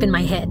made up in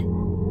my head.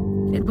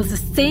 It was the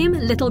same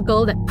little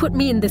girl that put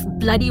me in this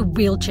bloody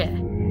wheelchair.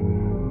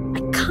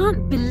 I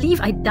can't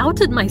believe I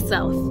doubted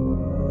myself.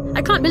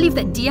 I can't believe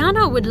that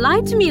Diana would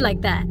lie to me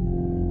like that.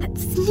 That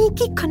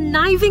sneaky,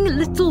 conniving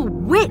little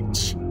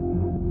witch.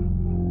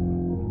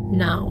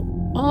 Now,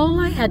 all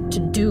I had to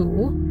do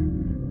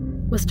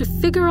was to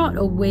figure out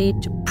a way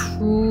to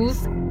prove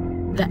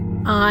that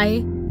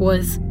I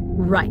was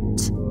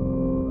right.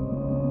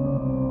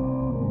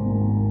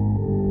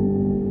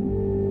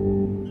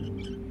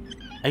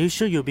 Are you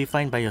sure you'll be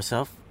fine by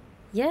yourself?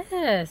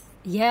 Yes,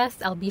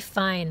 I'll be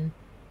fine.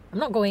 I'm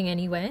not going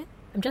anywhere.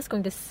 I'm just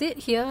going to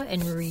sit here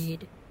and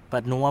read.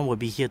 But no one will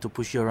be here to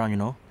push you around, you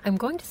know? I'm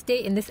going to stay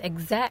in this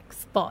exact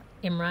spot,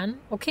 Imran,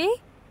 okay?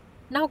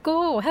 Now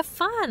go, have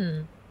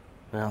fun.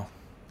 Well,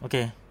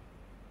 okay.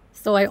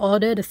 So I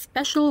ordered a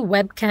special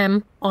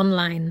webcam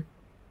online.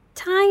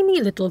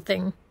 Tiny little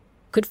thing.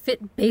 Could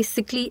fit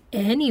basically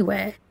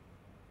anywhere.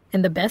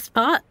 And the best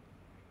part?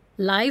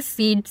 Live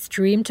feed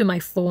streamed to my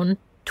phone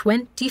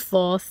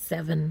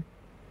 24/7.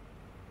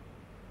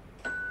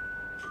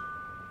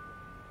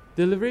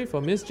 Delivery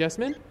for Miss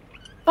Jasmine?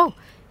 Oh,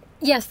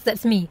 yes,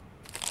 that's me.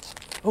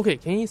 Okay,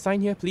 can you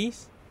sign here,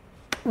 please?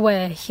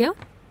 Where, here?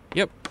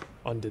 Yep,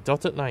 on the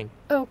dotted line.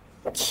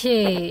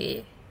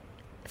 Okay.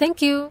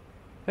 Thank you.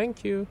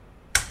 Thank you.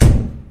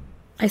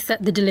 I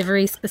set the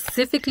delivery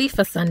specifically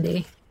for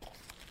Sunday,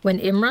 when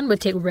Imran would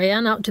take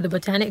Rayan out to the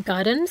Botanic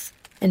Gardens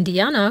and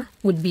Diana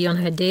would be on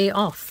her day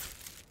off.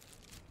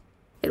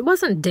 It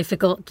wasn't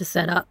difficult to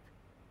set up.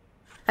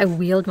 I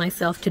wheeled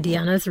myself to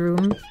Diana's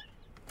room,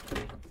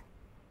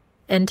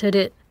 entered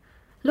it,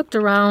 looked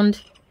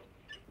around,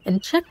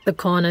 and checked the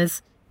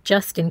corners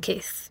just in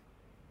case.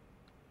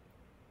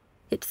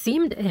 It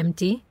seemed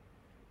empty.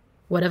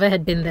 Whatever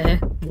had been there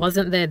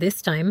wasn't there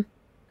this time.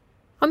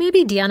 Or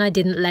maybe Diana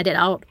didn't let it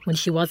out when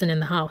she wasn't in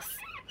the house.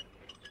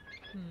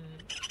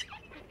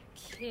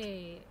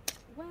 Okay,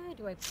 where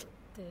do I put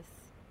this?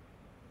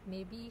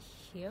 Maybe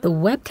here? The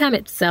webcam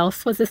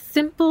itself was a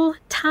simple,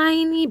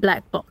 tiny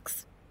black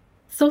box.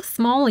 So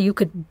small you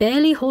could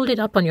barely hold it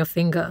up on your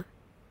finger.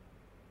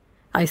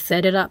 I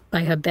set it up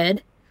by her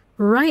bed,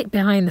 right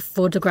behind the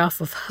photograph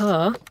of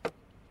her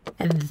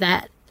and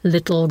that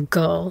little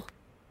girl.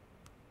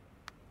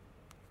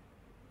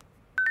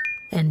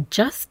 And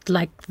just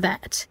like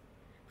that,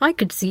 I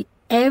could see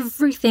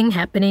everything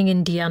happening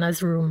in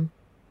Diana's room.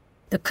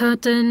 The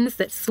curtains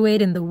that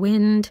swayed in the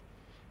wind,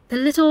 the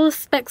little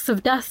specks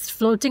of dust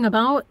floating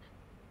about,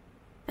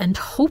 and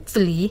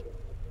hopefully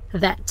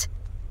that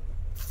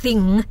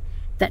thing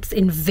that's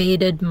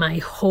invaded my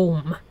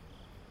home.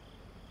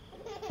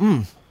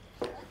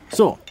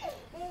 So,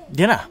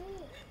 Diana,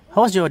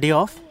 how was your day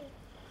off?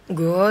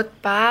 Good,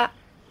 Pak.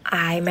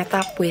 I met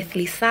up with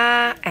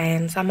Lisa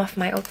and some of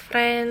my old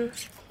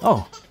friends.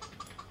 Oh,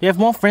 you have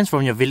more friends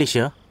from your village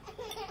here?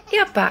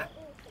 Yeah, Pak.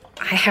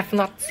 I have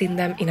not seen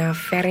them in a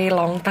very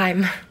long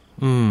time.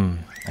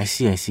 I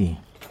see.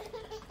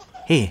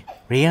 Hey,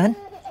 Rayan,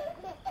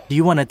 do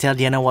you want to tell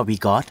Diana what we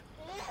got?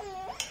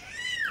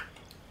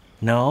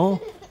 No?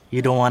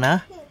 You don't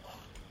wanna?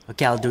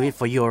 Okay, I'll do it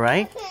for you,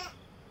 alright?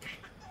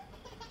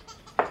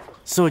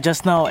 So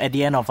just now, at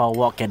the end of our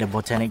walk at the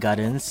Botanic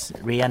Gardens,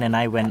 Rayan and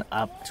I went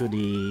up to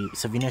the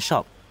souvenir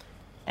shop.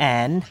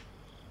 And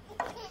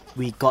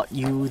we got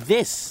you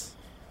this.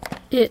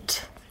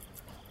 It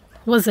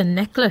was a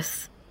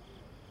necklace.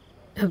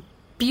 A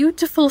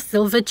beautiful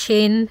silver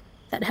chain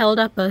that held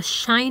up a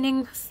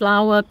shining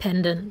flower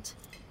pendant.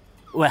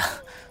 Well,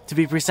 to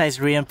be precise,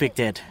 Rayan picked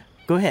it.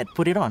 Go ahead,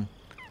 put it on.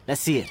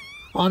 Let's see it.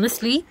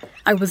 Honestly,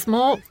 I was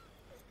more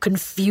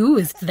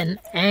confused than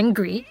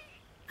angry.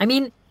 I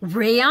mean,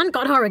 Rayan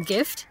got her a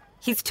gift.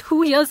 He's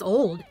 2 years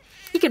old.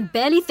 He can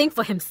barely think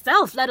for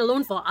himself, let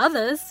alone for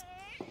others.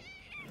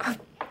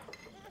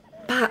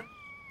 Pak,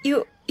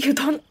 you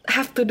don't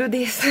have to do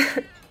this.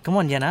 Come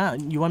on, Diana.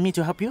 You want me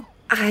to help you?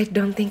 I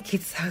don't think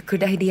it's a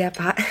good idea,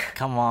 Pak.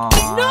 Come on.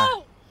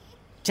 No!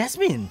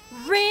 Jasmine!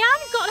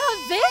 Rayan got her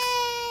this?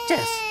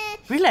 Jess,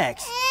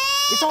 relax.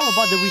 It's all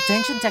about the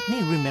retention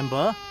technique,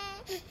 remember?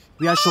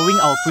 We are showing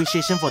our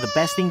appreciation for the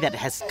best thing that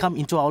has come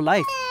into our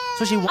life.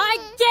 So she I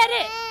get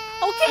it!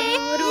 Okay?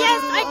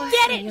 Yes, I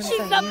get it!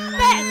 She's the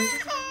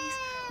best!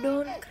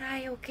 Don't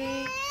cry,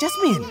 okay?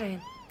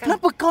 Jasmine!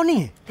 Kenapa kau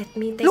ni? Let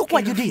me take Look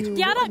what care you of did.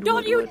 Diana,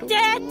 don't you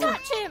dare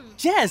touch him!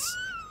 Jess!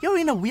 You're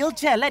in a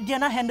wheelchair. Let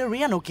Diana handle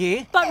Rayan,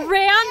 okay? But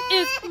Rayan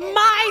is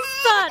my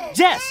son!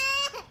 Jess!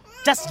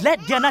 Just let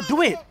Diana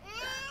do it!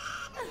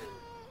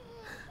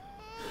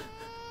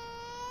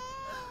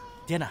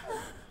 Diana,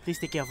 please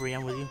take care of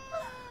Rayan, will you?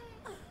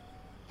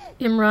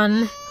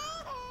 Imran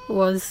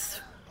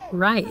was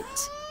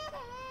right.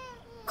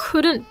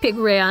 Couldn't pick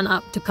Rayan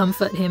up to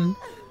comfort him.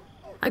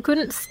 I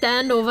couldn't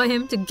stand over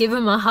him to give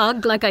him a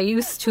hug like I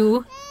used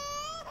to.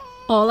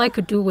 all I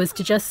could do was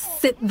to just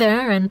sit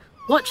there and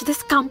watch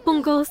this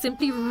kampung girl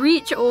simply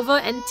reach over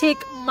and take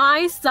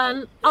my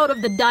son out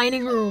of the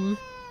dining room.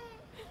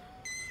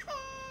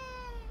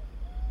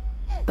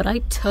 But I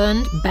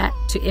turned back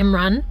to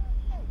Imran,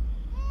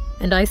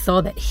 and I saw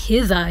that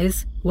his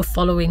eyes were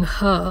following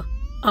her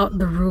out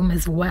the room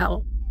as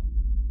well.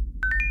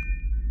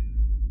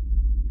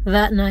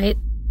 That night,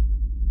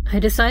 I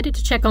decided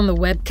to check on the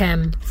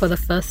webcam for the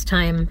first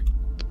time.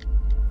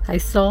 I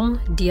saw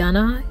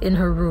Diana in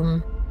her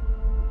room.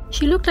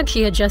 She looked like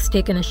she had just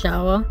taken a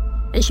shower,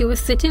 and she was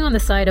sitting on the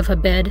side of her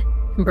bed,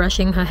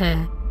 brushing her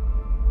hair.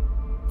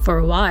 For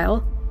a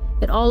while,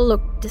 it all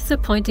looked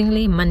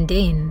disappointingly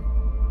mundane.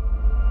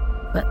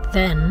 But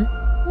then,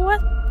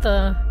 what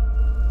the...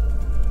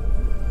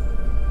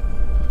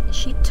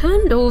 She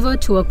turned over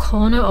to a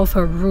corner of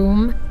her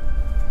room,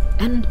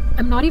 and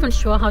I'm not even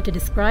sure how to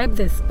describe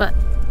this, but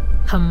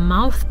her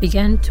mouth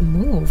began to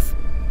move,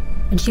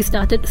 and she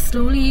started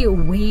slowly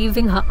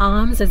waving her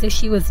arms as if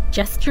she was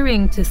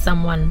gesturing to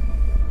someone.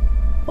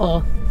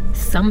 Or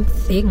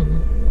something.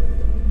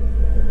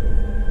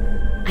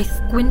 I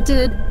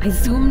squinted, I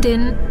zoomed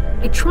in,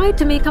 I tried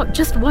to make out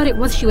just what it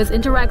was she was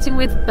interacting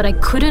with, but I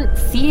couldn't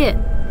see it.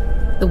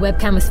 The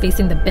webcam was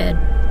facing the bed,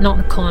 not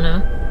the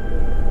corner.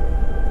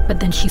 But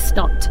then she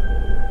stopped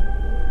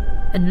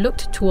and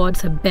looked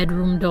towards her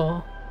bedroom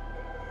door.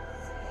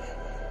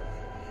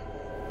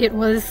 It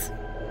was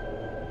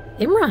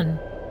Imran.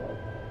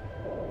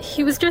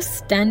 He was just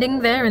standing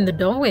there in the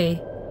doorway.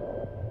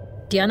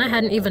 Diana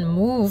hadn't even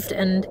moved,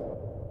 and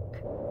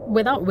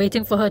without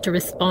waiting for her to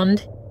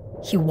respond,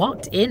 he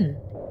walked in.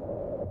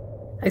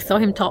 I saw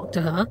him talk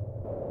to her.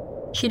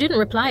 She didn't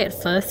reply at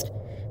first,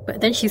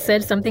 but then she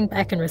said something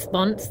back in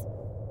response,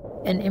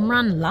 and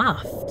Imran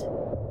laughed.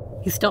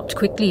 He stopped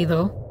quickly,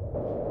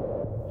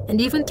 though.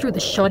 And even through the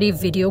shoddy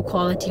video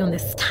quality on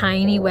this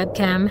tiny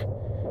webcam,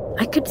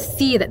 I could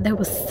see that there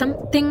was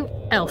something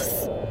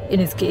else in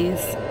his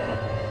gaze.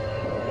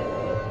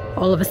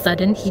 All of a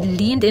sudden, he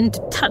leaned in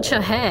to touch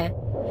her hair,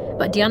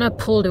 but Diana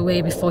pulled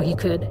away before he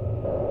could.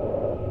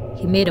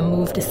 He made a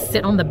move to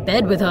sit on the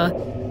bed with her,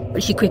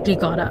 but she quickly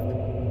got up.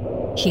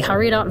 She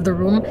hurried out of the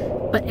room,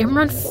 but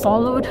Imran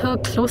followed her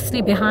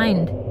closely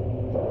behind.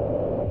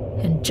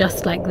 And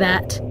just like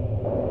that,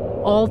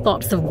 all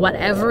thoughts of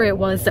whatever it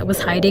was that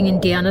was hiding in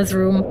Diana's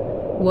room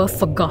were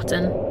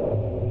forgotten.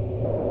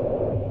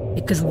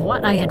 Because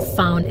what I had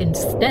found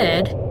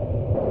instead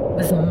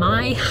was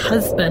my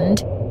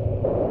husband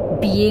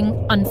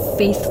being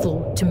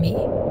unfaithful to me.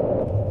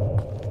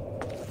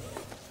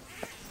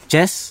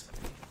 Jess?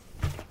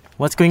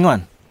 What's going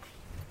on?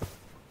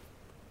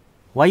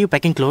 Why are you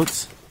packing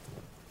clothes?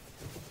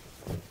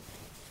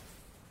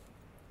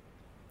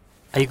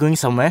 Are you going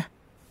somewhere?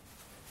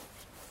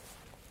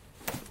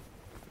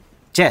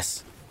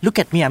 Jess, look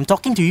at me, I'm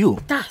talking to you.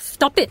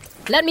 Stop it.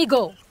 Let me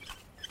go.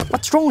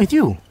 What's wrong with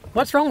you?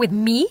 What's wrong with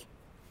me?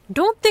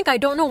 Don't think I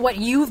don't know what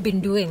you've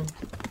been doing.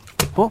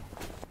 Oh,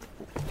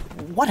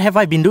 what have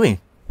I been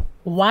doing?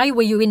 Why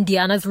were you in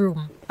Diana's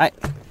room?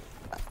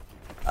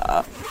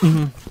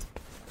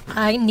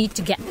 I need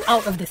to get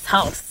out of this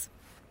house.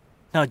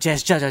 Now,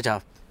 Jess,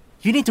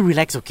 you need to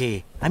relax,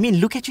 okay? I mean,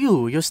 look at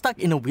you. You're stuck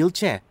in a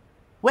wheelchair.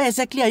 Where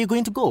exactly are you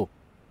going to go?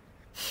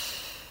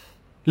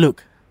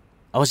 Look,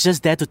 I was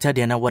just there to tell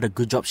Diana what a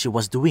good job she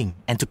was doing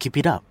and to keep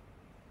it up.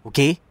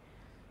 Okay?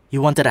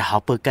 You wanted to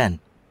help her, kan?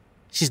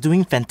 She's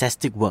doing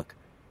fantastic work.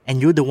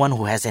 And you're the one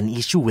who has an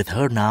issue with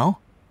her now?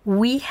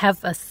 We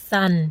have a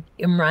son,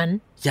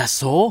 Imran. Yeah,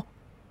 so?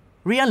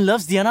 Rian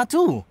loves Diana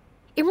too.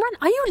 Imran,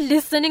 are you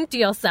listening to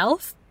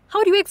yourself?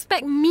 How do you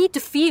expect me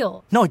to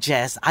feel? No,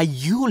 Jess, are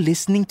you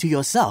listening to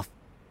yourself?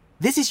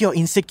 This is your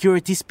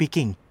insecurity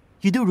speaking.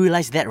 You do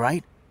realize that,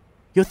 right?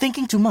 You're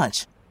thinking too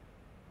much.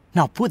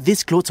 Now put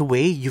these clothes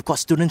away, you've got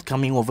students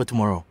coming over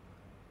tomorrow.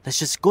 Let's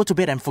just go to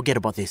bed and forget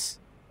about this.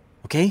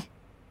 Okay?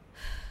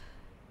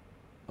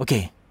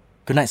 Okay.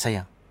 Good night,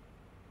 sayang.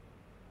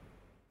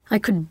 I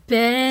could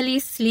barely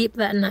sleep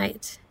that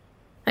night.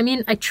 I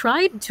mean, I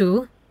tried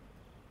to.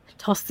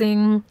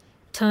 Tossing,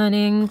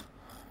 turning,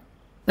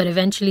 but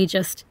eventually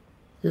just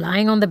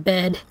lying on the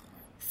bed,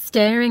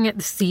 staring at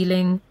the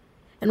ceiling,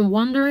 and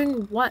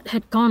wondering what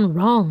had gone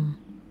wrong.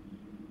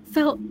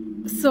 Felt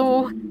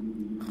so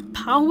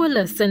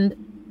powerless and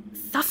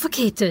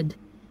suffocated,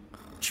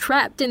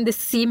 trapped in this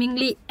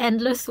seemingly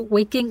endless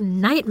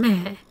waking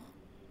nightmare.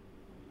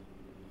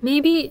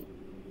 Maybe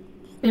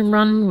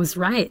Imran was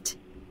right.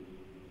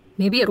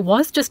 Maybe it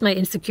was just my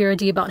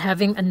insecurity about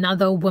having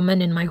another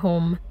woman in my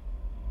home.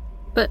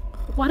 But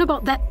what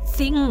about that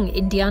thing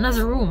in Diana's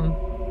room?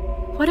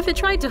 What if it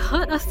tried to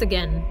hurt us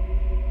again?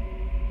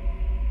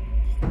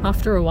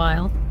 After a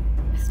while,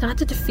 I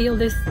started to feel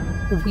this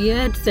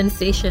weird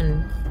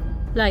sensation,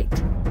 like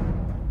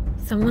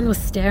someone was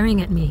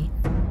staring at me.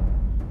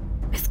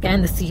 I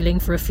scanned the ceiling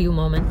for a few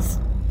moments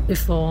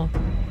before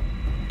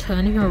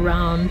turning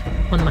around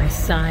on my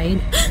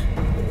side.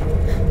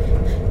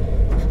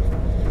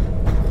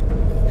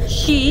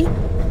 She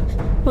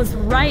was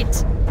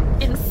right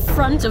in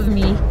front of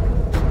me.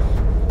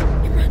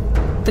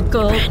 The the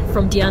girl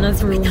from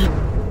Diana's room,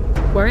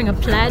 wearing a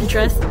plaid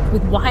dress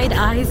with wide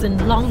eyes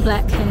and long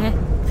black hair.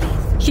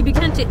 She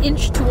began to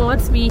inch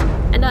towards me,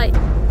 and I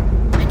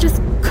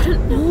just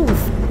couldn't move.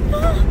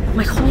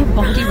 My whole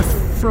body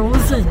was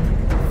frozen,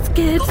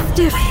 scared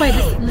stiff by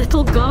this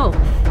little girl.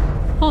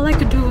 All I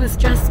could do was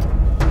just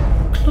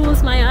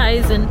close my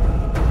eyes and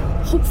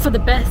hope for the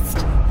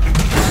best.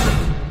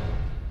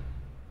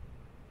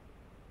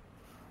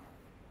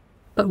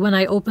 But when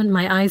I opened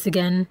my eyes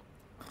again,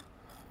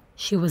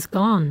 she was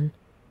gone.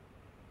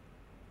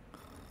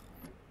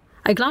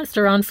 I glanced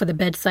around for the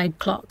bedside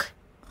clock.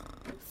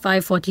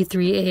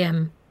 5:43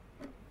 a.m.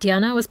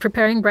 Diana was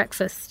preparing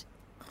breakfast.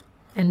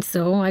 And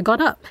so I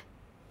got up.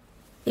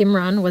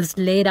 Imran was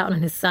laid out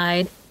on his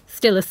side,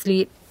 still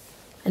asleep,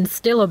 and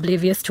still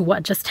oblivious to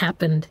what just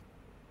happened.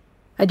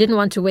 I didn't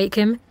want to wake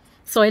him,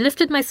 so I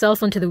lifted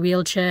myself onto the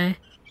wheelchair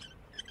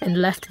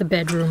and left the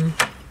bedroom.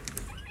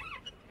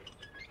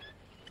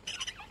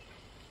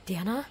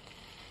 Diana?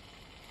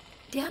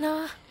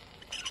 Diana?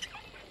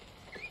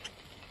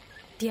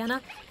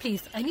 Diana,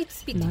 please, I need to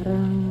speak to you.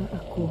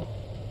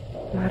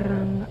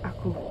 Marang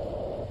aku.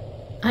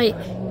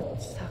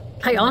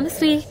 I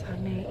honestly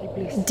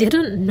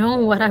didn't know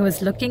what I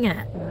was looking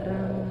at.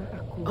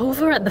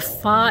 Over at the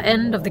far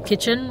end of the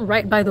kitchen,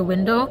 right by the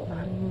window,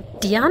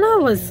 Diana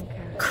was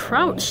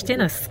crouched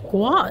in a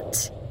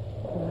squat.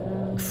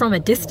 From a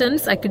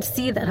distance, I could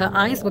see that her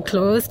eyes were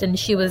closed and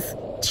she was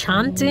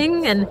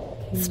chanting and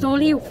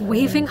slowly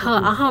waving her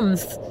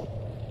arms.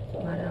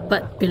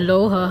 But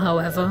below her,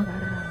 however,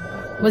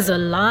 was a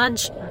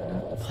large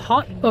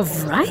pot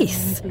of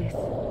rice,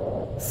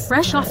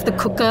 fresh off the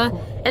cooker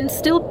and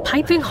still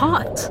piping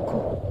hot.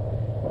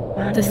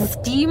 The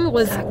steam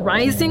was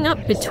rising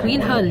up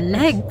between her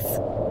legs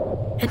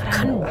and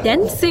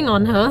condensing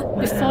on her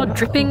before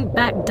dripping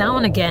back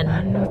down again.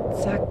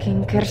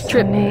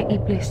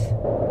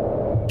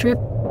 Drip, drip,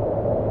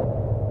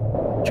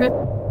 drip,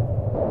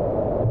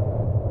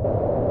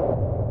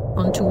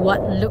 onto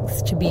what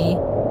looks to be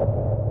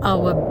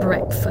our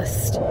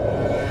breakfast.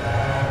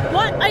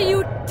 What are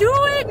you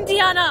doing,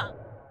 Diana?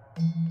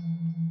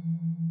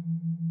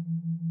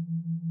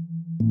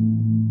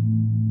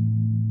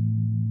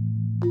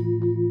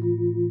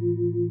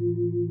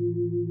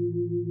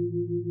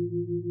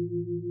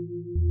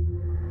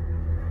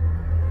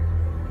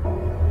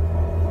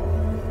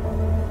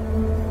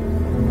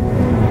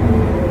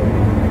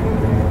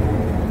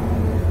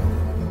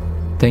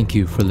 Thank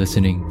you for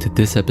listening to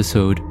this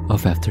episode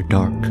of After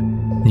Dark.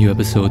 New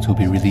episodes will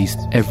be released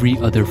every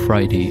other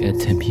Friday at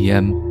 10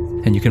 p.m.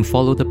 and you can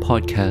follow the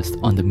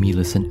podcast on the Me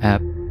Listen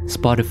app,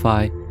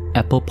 Spotify,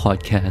 Apple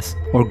Podcasts,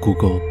 or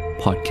Google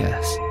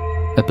Podcasts.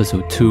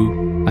 Episode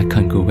 2, I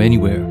Can't Go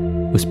Anywhere,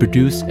 was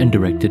produced and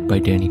directed by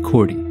Danny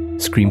Cordy.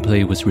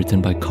 Screenplay was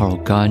written by Carl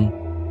Gunn.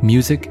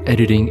 Music,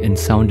 editing, and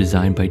sound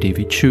design by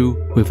David Chu,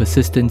 with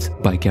assistance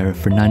by Gareth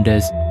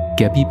Fernandez,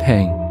 Gabby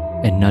Peng,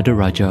 and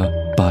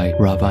Nadaraja by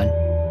Ravan.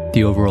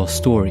 The overall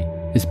story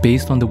is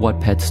based on the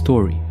Wattpad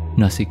story,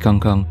 Nasi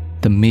Kangkang,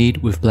 The Maid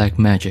with Black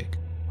Magic,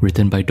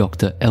 written by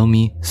Dr.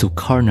 Elmi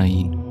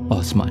Zulkarnain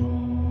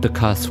Osman. The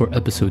cast for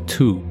episode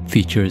 2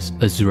 features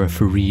Azura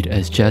Farid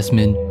as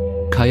Jasmine,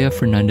 Kaya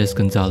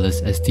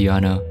Fernandez-Gonzalez as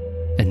Diana,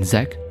 and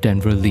Zach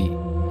Denver Lee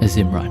as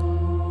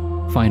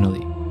Imran.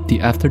 Finally, the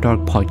After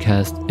Dark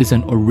podcast is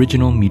an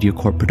original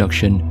MediaCorp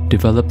production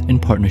developed in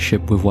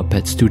partnership with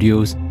Wattpad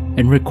Studios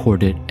and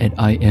recorded at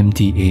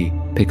IMDA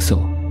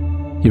Pixel.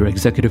 Your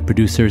executive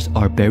producers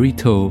are Barry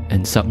Toe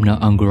and Sapna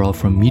Angural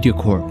from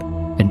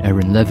MediaCorp, and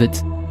Aaron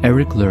Levitz,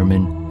 Eric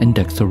Lerman, and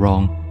Dexter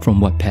Rong from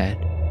Wattpad.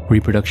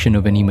 Reproduction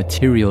of any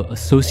material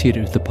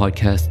associated with the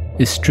podcast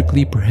is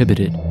strictly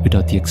prohibited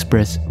without the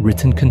express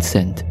written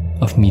consent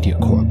of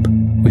MediaCorp.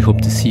 We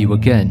hope to see you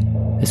again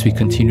as we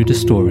continue the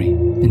story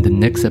in the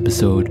next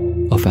episode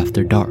of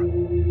After Dark.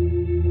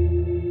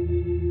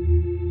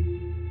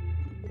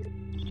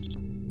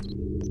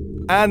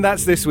 And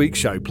that's this week's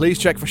show. Please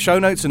check for show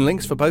notes and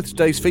links for both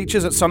today's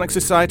features at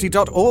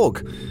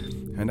sonicsociety.org.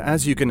 And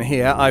as you can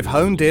hear, I've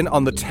honed in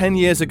on the 10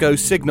 years ago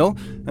signal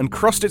and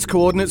crossed its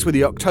coordinates with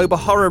the October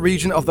horror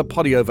region of the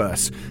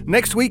Podioverse.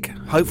 Next week,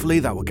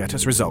 hopefully that will get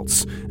us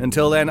results.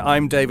 Until then,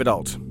 I'm David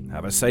Alt.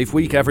 Have a safe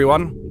week,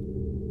 everyone.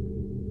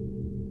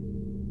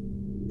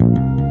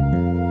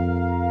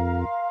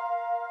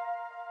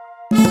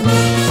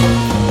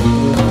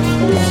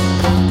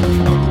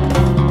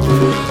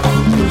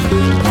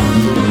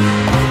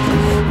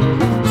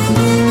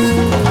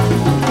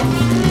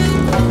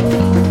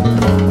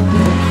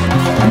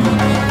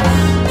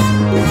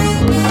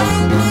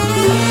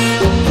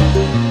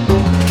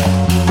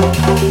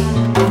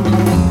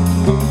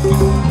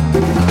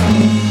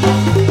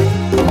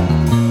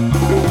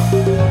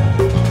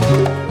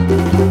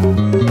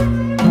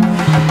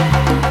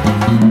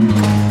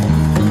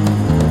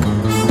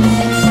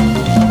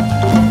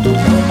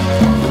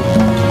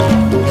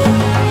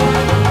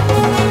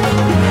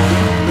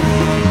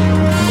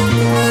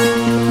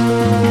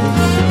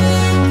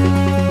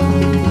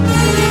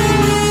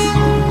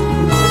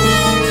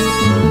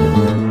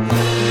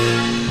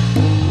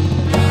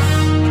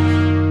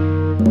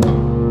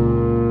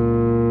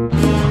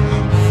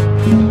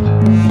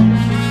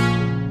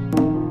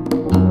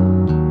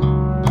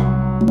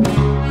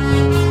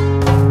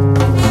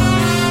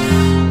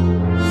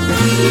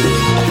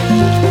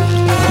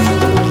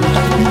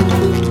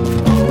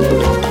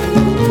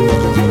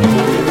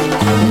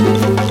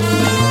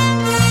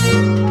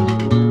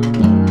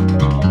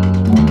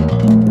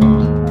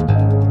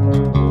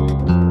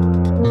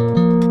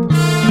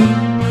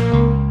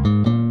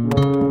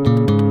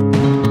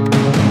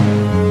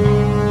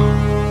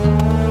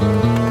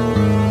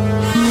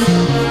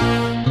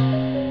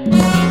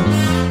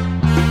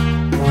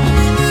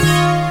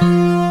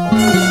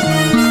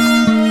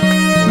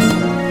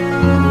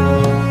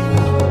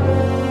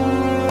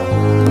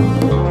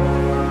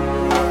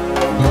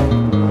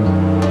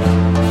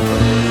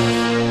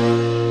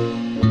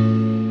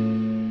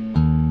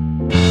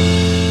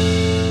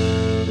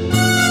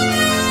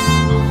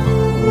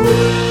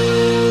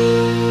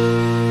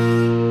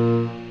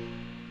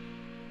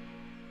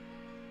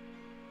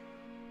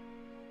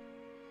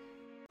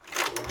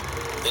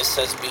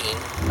 This has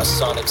been a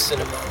Sonic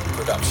Cinema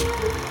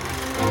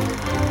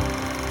production.